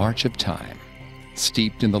to the march of time,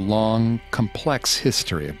 steeped in the long, complex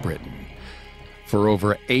history of Britain. For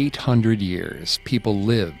over 800 years, people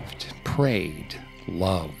lived, prayed,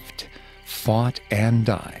 loved, fought, and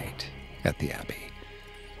died at the Abbey.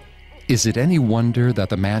 Is it any wonder that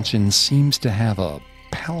the mansion seems to have a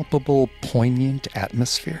palpable, poignant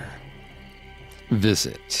atmosphere?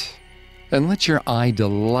 Visit, and let your eye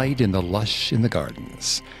delight in the lush in the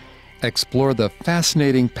gardens. Explore the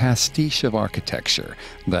fascinating pastiche of architecture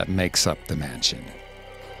that makes up the mansion.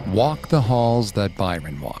 Walk the halls that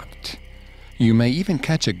Byron walked. You may even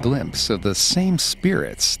catch a glimpse of the same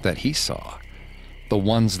spirits that he saw, the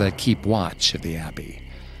ones that keep watch of the Abbey,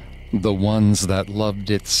 the ones that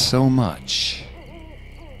loved it so much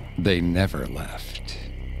they never left.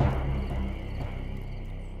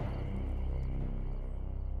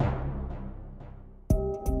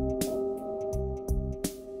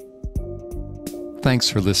 Thanks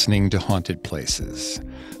for listening to Haunted Places.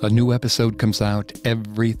 A new episode comes out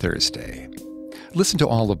every Thursday. Listen to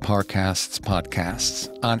all of Parcast's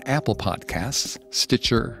podcasts on Apple Podcasts,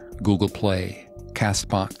 Stitcher, Google Play,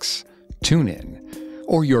 CastBox, TuneIn,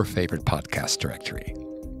 or your favorite podcast directory.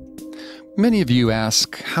 Many of you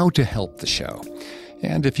ask how to help the show.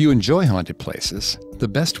 And if you enjoy Haunted Places, the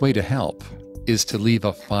best way to help is to leave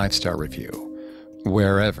a 5-star review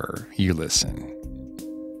wherever you listen.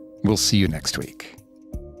 We'll see you next week.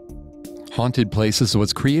 Haunted Places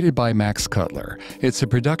was created by Max Cutler. It's a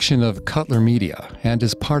production of Cutler Media and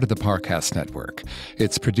is part of the Parcast Network.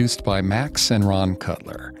 It's produced by Max and Ron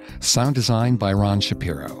Cutler. Sound design by Ron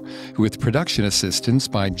Shapiro, with production assistance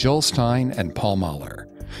by Joel Stein and Paul Mahler.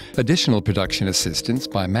 Additional production assistance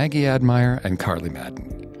by Maggie Admire and Carly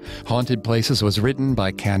Madden. Haunted Places was written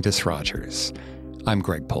by Candace Rogers. I'm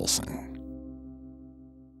Greg Polson.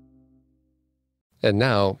 And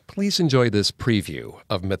now, please enjoy this preview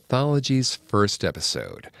of Mythology's first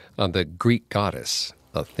episode on the Greek goddess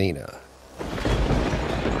Athena.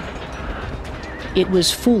 It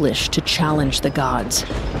was foolish to challenge the gods.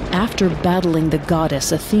 After battling the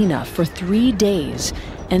goddess Athena for 3 days,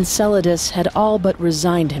 Enceladus had all but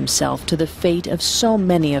resigned himself to the fate of so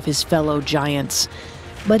many of his fellow giants.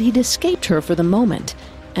 But he'd escaped her for the moment,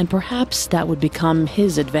 and perhaps that would become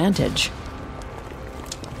his advantage.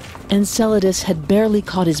 Enceladus had barely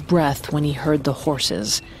caught his breath when he heard the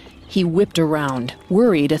horses. He whipped around,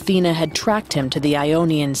 worried Athena had tracked him to the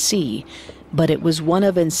Ionian Sea, but it was one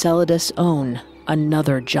of Enceladus' own,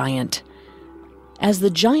 another giant. As the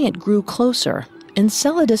giant grew closer,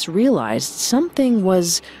 Enceladus realized something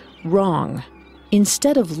was wrong.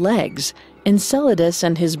 Instead of legs, Enceladus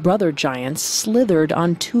and his brother giants slithered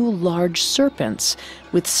on 2 large serpents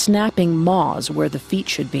with snapping maws where the feet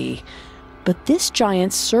should be. But this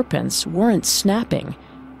giant's serpents weren't snapping,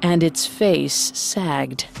 and its face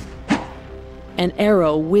sagged. An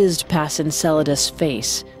arrow whizzed past Enceladus'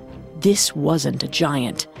 face. This wasn't a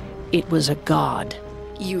giant. It was a god.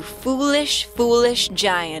 You foolish, foolish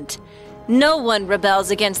giant. No one rebels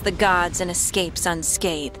against the gods and escapes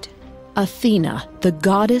unscathed. Athena, the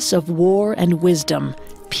goddess of war and wisdom,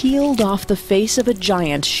 peeled off the face of a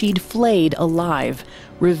giant she'd flayed alive,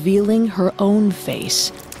 revealing her own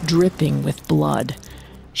face, dripping with blood.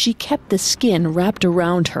 She kept the skin wrapped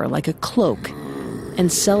around her like a cloak.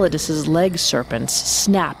 Enceladus's leg serpents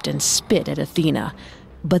snapped and spit at Athena,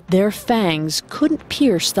 but their fangs couldn't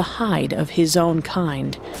pierce the hide of his own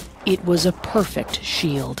kind. It was a perfect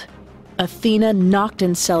shield. Athena knocked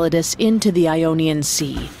Enceladus into the Ionian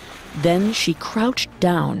Sea. Then she crouched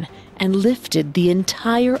down and lifted the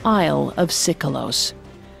entire isle of Sikolos.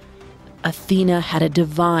 Athena had a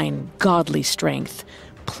divine, godly strength.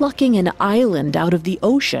 Plucking an island out of the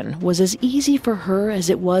ocean was as easy for her as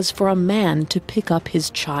it was for a man to pick up his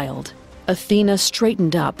child. Athena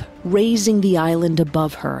straightened up, raising the island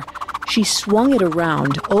above her. She swung it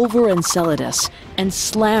around over Enceladus and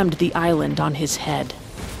slammed the island on his head.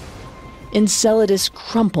 Enceladus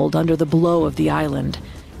crumpled under the blow of the island.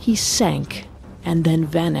 He sank and then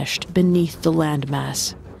vanished beneath the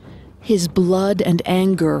landmass. His blood and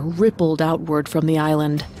anger rippled outward from the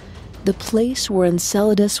island. The place where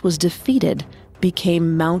Enceladus was defeated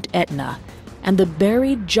became Mount Etna, and the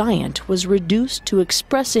buried giant was reduced to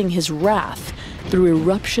expressing his wrath through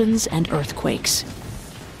eruptions and earthquakes.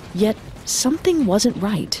 Yet something wasn't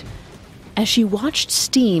right. As she watched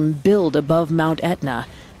steam build above Mount Etna,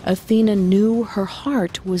 Athena knew her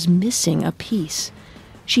heart was missing a piece.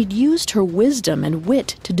 She'd used her wisdom and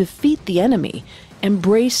wit to defeat the enemy,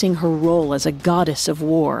 embracing her role as a goddess of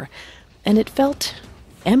war, and it felt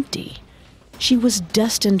empty. She was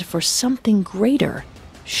destined for something greater.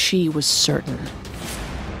 She was certain.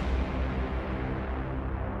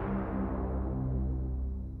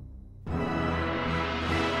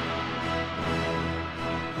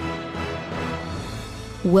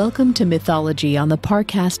 Welcome to Mythology on the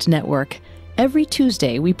Parcast Network. Every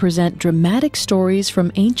Tuesday, we present dramatic stories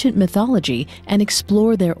from ancient mythology and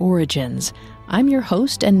explore their origins. I'm your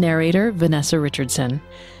host and narrator, Vanessa Richardson.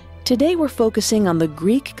 Today we're focusing on the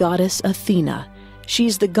Greek goddess Athena.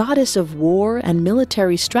 She's the goddess of war and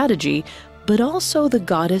military strategy, but also the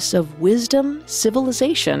goddess of wisdom,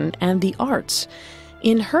 civilization, and the arts.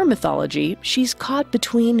 In her mythology, she's caught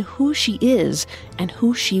between who she is and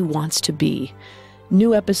who she wants to be.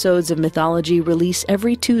 New episodes of Mythology release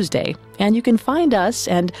every Tuesday, and you can find us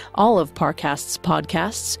and all of Parcast's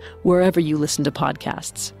podcasts wherever you listen to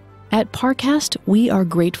podcasts. At Parcast, we are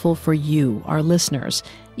grateful for you, our listeners.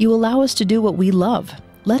 You allow us to do what we love.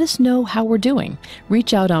 Let us know how we're doing.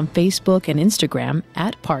 Reach out on Facebook and Instagram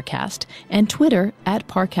at Parcast and Twitter at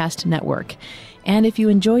Parcast Network. And if you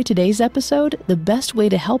enjoy today's episode, the best way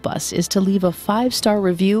to help us is to leave a 5-star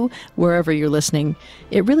review wherever you're listening.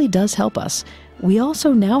 It really does help us. We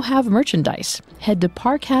also now have merchandise. Head to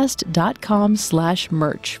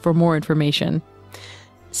parcast.com/merch for more information.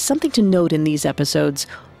 Something to note in these episodes,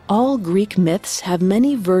 all Greek myths have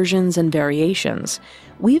many versions and variations.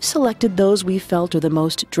 We've selected those we felt are the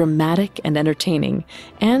most dramatic and entertaining,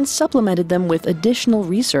 and supplemented them with additional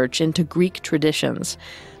research into Greek traditions.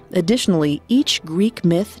 Additionally, each Greek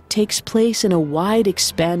myth takes place in a wide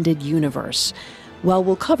expanded universe. While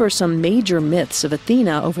we'll cover some major myths of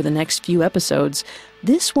Athena over the next few episodes,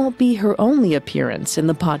 this won't be her only appearance in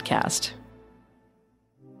the podcast.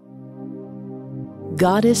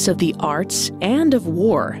 Goddess of the arts and of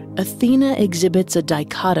war, Athena exhibits a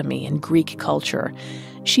dichotomy in Greek culture.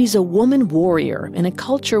 She's a woman warrior in a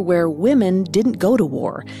culture where women didn't go to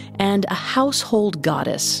war, and a household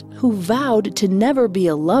goddess who vowed to never be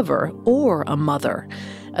a lover or a mother.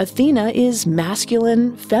 Athena is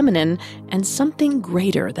masculine, feminine, and something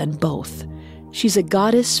greater than both. She's a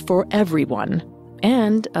goddess for everyone,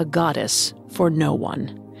 and a goddess for no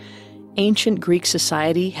one. Ancient Greek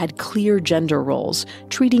society had clear gender roles,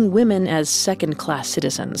 treating women as second-class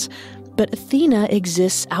citizens. But Athena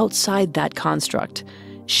exists outside that construct.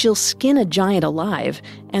 She'll skin a giant alive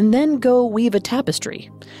and then go weave a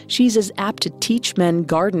tapestry. She's as apt to teach men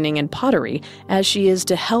gardening and pottery as she is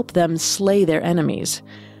to help them slay their enemies.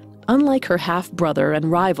 Unlike her half-brother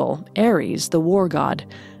and rival, Ares, the war god,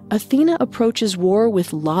 Athena approaches war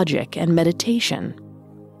with logic and meditation.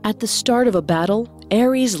 At the start of a battle,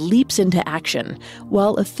 Ares leaps into action,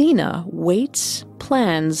 while Athena waits,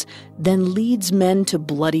 plans, then leads men to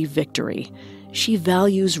bloody victory. She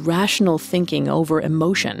values rational thinking over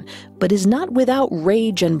emotion, but is not without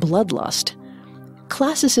rage and bloodlust.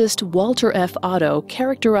 Classicist Walter F. Otto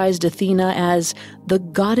characterized Athena as the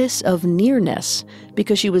goddess of nearness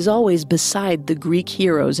because she was always beside the Greek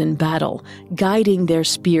heroes in battle, guiding their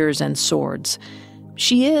spears and swords.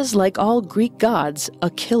 She is, like all Greek gods, a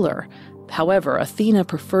killer. However, Athena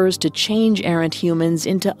prefers to change errant humans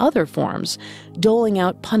into other forms, doling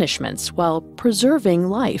out punishments while preserving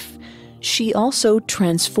life. She also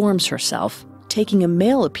transforms herself, taking a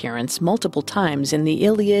male appearance multiple times in the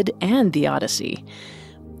Iliad and the Odyssey.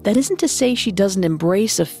 That isn't to say she doesn't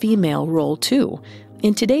embrace a female role too.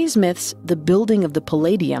 In today's myths, the building of the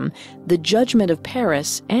Palladium, the judgment of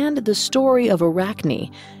Paris, and the story of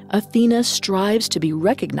Arachne, Athena strives to be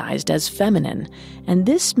recognized as feminine, and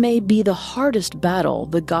this may be the hardest battle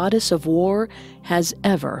the goddess of war has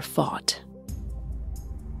ever fought.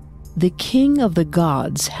 The king of the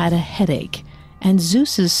gods had a headache, and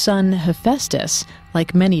Zeus's son Hephaestus,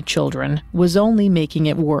 like many children, was only making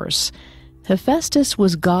it worse. Hephaestus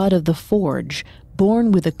was god of the forge,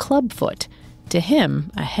 born with a clubfoot. To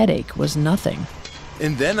him, a headache was nothing.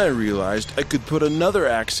 And then I realized I could put another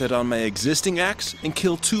axe head on my existing axe and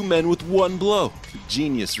kill 2 men with 1 blow.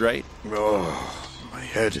 Genius, right? Oh, my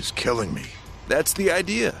head is killing me. That's the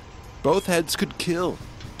idea. Both heads could kill.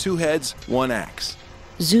 2 heads, 1 axe.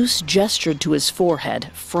 Zeus gestured to his forehead,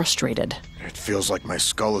 frustrated. It feels like my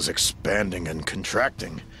skull is expanding and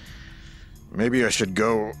contracting. Maybe I should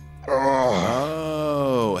go...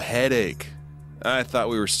 Oh, headache. I thought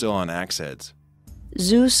we were still on axe heads.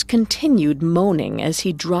 Zeus continued moaning as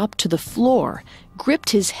he dropped to the floor,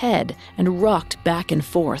 gripped his head, and rocked back and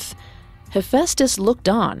forth. Hephaestus looked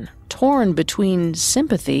on, torn between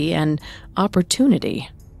sympathy and opportunity.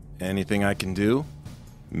 Anything I can do?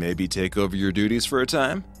 Maybe take over your duties for a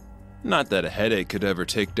time? Not that a headache could ever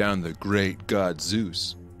take down the great god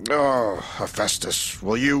Zeus. Oh, Hephaestus,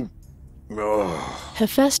 will you... Oh.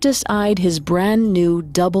 Hephaestus eyed his brand new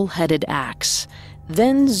double-headed axe.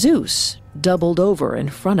 Then Zeus doubled over in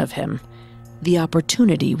front of him. The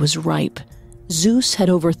opportunity was ripe. Zeus had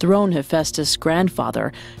overthrown Hephaestus'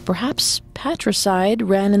 grandfather. Perhaps patricide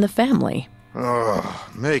ran in the family. Oh,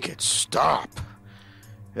 make it stop.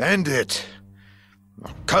 End it.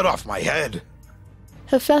 I'll cut off my head.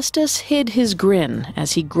 Hephaestus hid his grin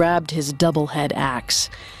as he grabbed his double-head axe.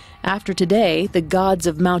 After today, the gods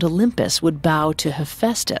of Mount Olympus would bow to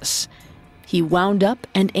Hephaestus. He wound up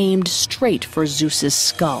and aimed straight for Zeus's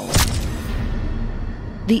skull.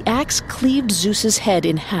 The axe cleaved Zeus's head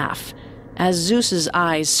in half. As Zeus's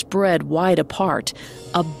eyes spread wide apart,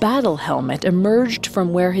 a battle helmet emerged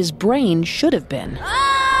from where his brain should have been.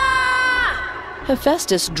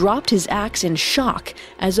 Hephaestus dropped his axe in shock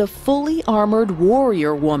as a fully armored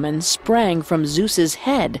warrior woman sprang from Zeus's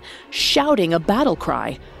head, shouting a battle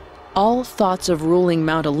cry. All thoughts of ruling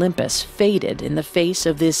Mount Olympus faded in the face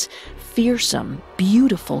of this fearsome,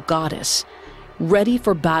 beautiful goddess. Ready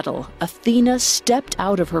for battle, Athena stepped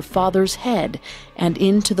out of her father's head and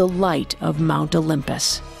into the light of Mount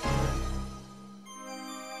Olympus.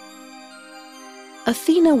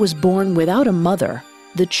 Athena was born without a mother,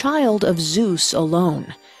 the child of Zeus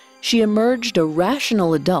alone. She emerged a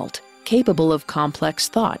rational adult, capable of complex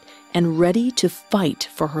thought, and ready to fight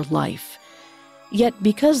for her life. Yet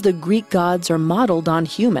because the Greek gods are modeled on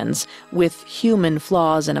humans, with human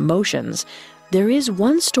flaws and emotions, there is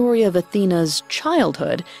one story of Athena's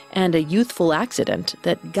childhood and a youthful accident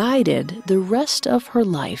that guided the rest of her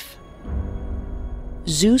life.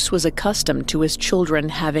 Zeus was accustomed to his children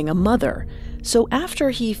having a mother, so after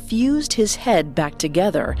he fused his head back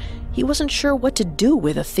together, he wasn't sure what to do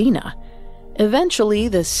with Athena. Eventually,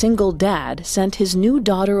 the single dad sent his new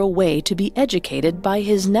daughter away to be educated by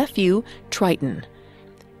his nephew, Triton.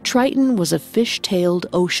 Triton was a fish-tailed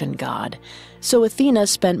ocean god, so Athena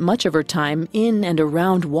spent much of her time in and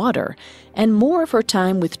around water, and more of her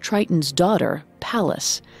time with Triton's daughter,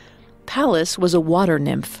 Pallas. Pallas was a water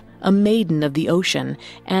nymph, a maiden of the ocean,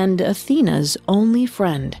 and Athena's only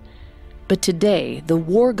friend. But today, the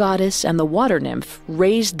war goddess and the water nymph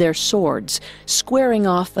raised their swords, squaring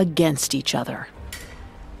off against each other.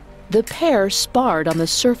 The pair sparred on the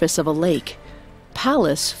surface of a lake.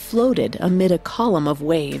 Pallas floated amid a column of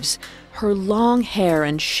waves, her long hair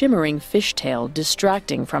and shimmering fishtail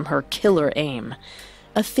distracting from her killer aim.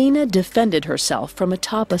 Athena defended herself from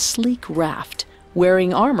atop a sleek raft,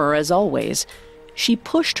 wearing armor as always. She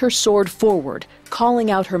pushed her sword forward,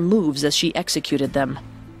 calling out her moves as she executed them.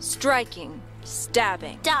 Striking,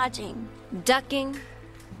 stabbing, Dodging. ducking,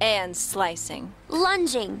 and slicing.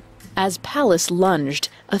 Lunging. As Pallas lunged,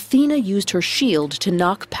 Athena used her shield to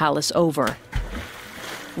knock Pallas over.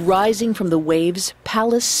 Rising from the waves,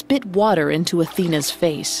 Pallas spit water into Athena's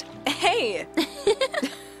face. Hey!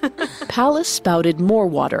 Pallas spouted more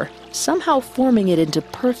water, somehow forming it into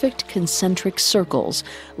perfect concentric circles,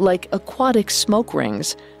 like aquatic smoke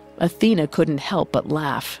rings. Athena couldn't help but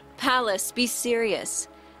laugh. Pallas, be serious.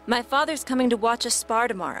 My father's coming to watch us spar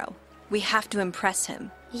tomorrow. We have to impress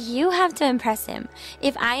him. You have to impress him.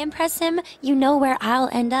 If I impress him, you know where I'll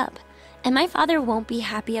end up. And my father won't be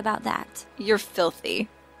happy about that. You're filthy.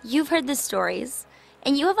 You've heard the stories,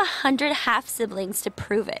 and you have 100 half-siblings to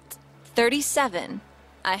prove it. 37.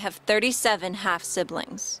 I have 37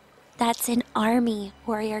 half-siblings. That's an army,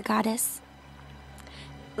 warrior goddess.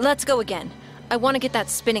 Let's go again. I want to get that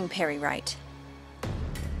spinning parry right.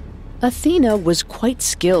 Athena was quite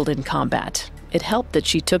skilled in combat. It helped that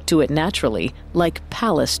she took to it naturally, like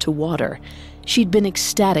Pallas to water. She'd been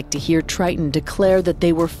ecstatic to hear Triton declare that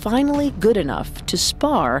they were finally good enough to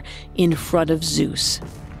spar in front of Zeus.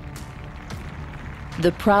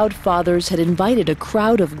 The proud fathers had invited a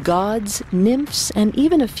crowd of gods, nymphs, and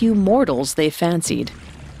even a few mortals they fancied.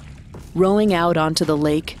 Rowing out onto the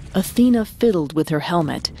lake, Athena fiddled with her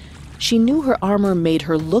helmet. She knew her armor made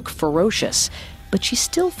her look ferocious, but she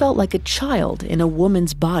still felt like a child in a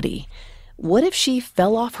woman's body. What if she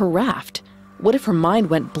fell off her raft? What if her mind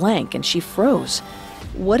went blank and she froze?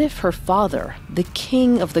 What if her father, the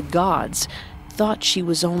king of the gods, thought she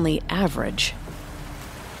was only average?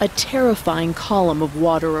 A terrifying column of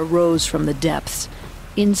water arose from the depths.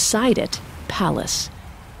 Inside it, Pallas.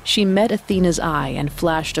 She met Athena's eye and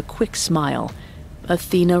flashed a quick smile.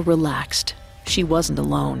 Athena relaxed. She wasn't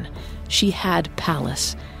alone. She had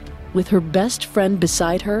Pallas. With her best friend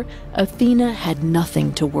beside her, Athena had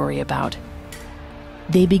nothing to worry about.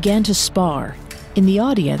 They began to spar. In the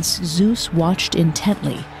audience, Zeus watched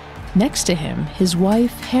intently. Next to him, his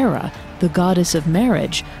wife, Hera, the goddess of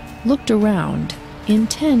marriage, looked around,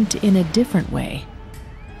 intent in a different way.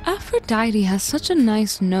 Aphrodite has such a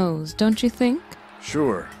nice nose, don't you think?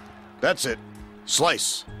 Sure. That's it.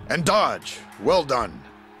 Slice and dodge. Well done.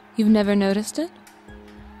 You've never noticed it?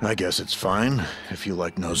 I guess it's fine, if you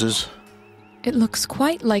like noses. It looks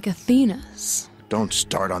quite like Athena's. Don't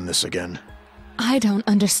start on this again. I don't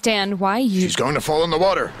understand why you... She's going to fall in the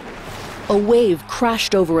water. A wave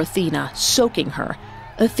crashed over Athena, soaking her.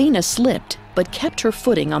 Athena slipped, but kept her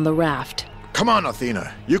footing on the raft. Come on,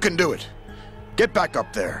 Athena. You can do it. Get back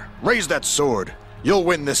up there. Raise that sword. You'll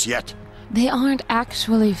win this yet. They aren't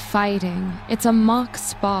actually fighting. It's a mock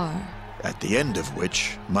spar. At the end of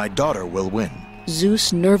which, my daughter will win.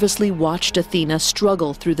 Zeus nervously watched Athena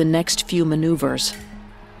struggle through the next few maneuvers.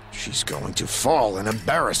 She's going to fall and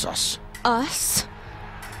embarrass us. Us?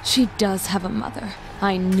 She does have a mother.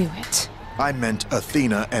 I knew it. I meant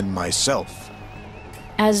Athena and myself.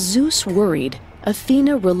 As Zeus worried,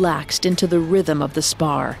 Athena relaxed into the rhythm of the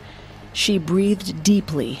spar. She breathed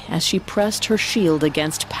deeply as she pressed her shield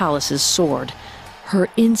against Pallas's sword. Her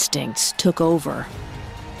instincts took over.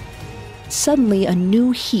 Suddenly, a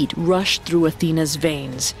new heat rushed through Athena's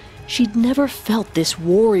veins. She'd never felt this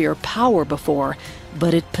warrior power before,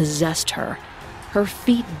 but it possessed her. Her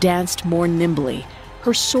feet danced more nimbly.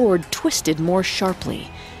 Her sword twisted more sharply.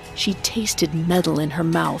 She tasted metal in her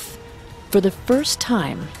mouth. For the first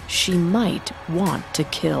time, she might want to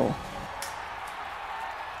kill.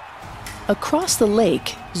 Across the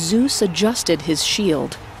lake, Zeus adjusted his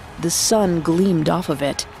shield. The sun gleamed off of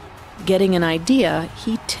it. Getting an idea,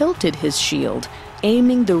 he tilted his shield,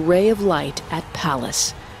 aiming the ray of light at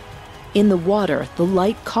Pallas. In the water, the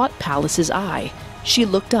light caught Pallas's eye. She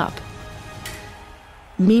looked up.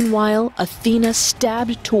 Meanwhile, Athena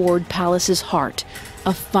stabbed toward Pallas's heart,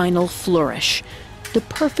 a final flourish, the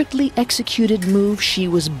perfectly executed move she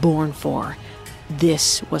was born for.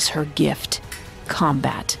 This was her gift,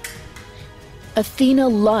 combat. Athena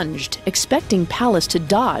lunged, expecting Pallas to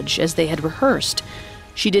dodge as they had rehearsed.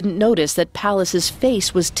 She didn't notice that Pallas's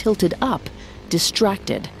face was tilted up,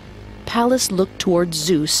 distracted. Pallas looked toward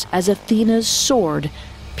Zeus as Athena's sword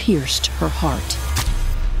pierced her heart.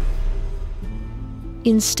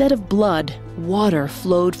 Instead of blood, water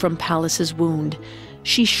flowed from Pallas's wound.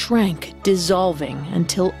 She shrank, dissolving,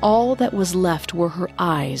 until all that was left were her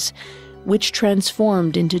eyes, which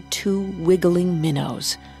transformed into 2 wiggling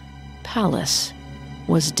minnows. Pallas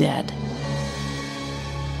was dead.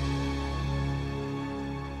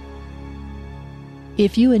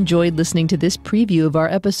 If you enjoyed listening to this preview of our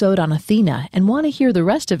episode on Athena and want to hear the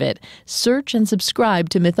rest of it, search and subscribe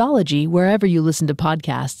to Mythology wherever you listen to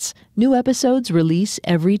podcasts. New episodes release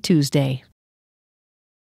every Tuesday.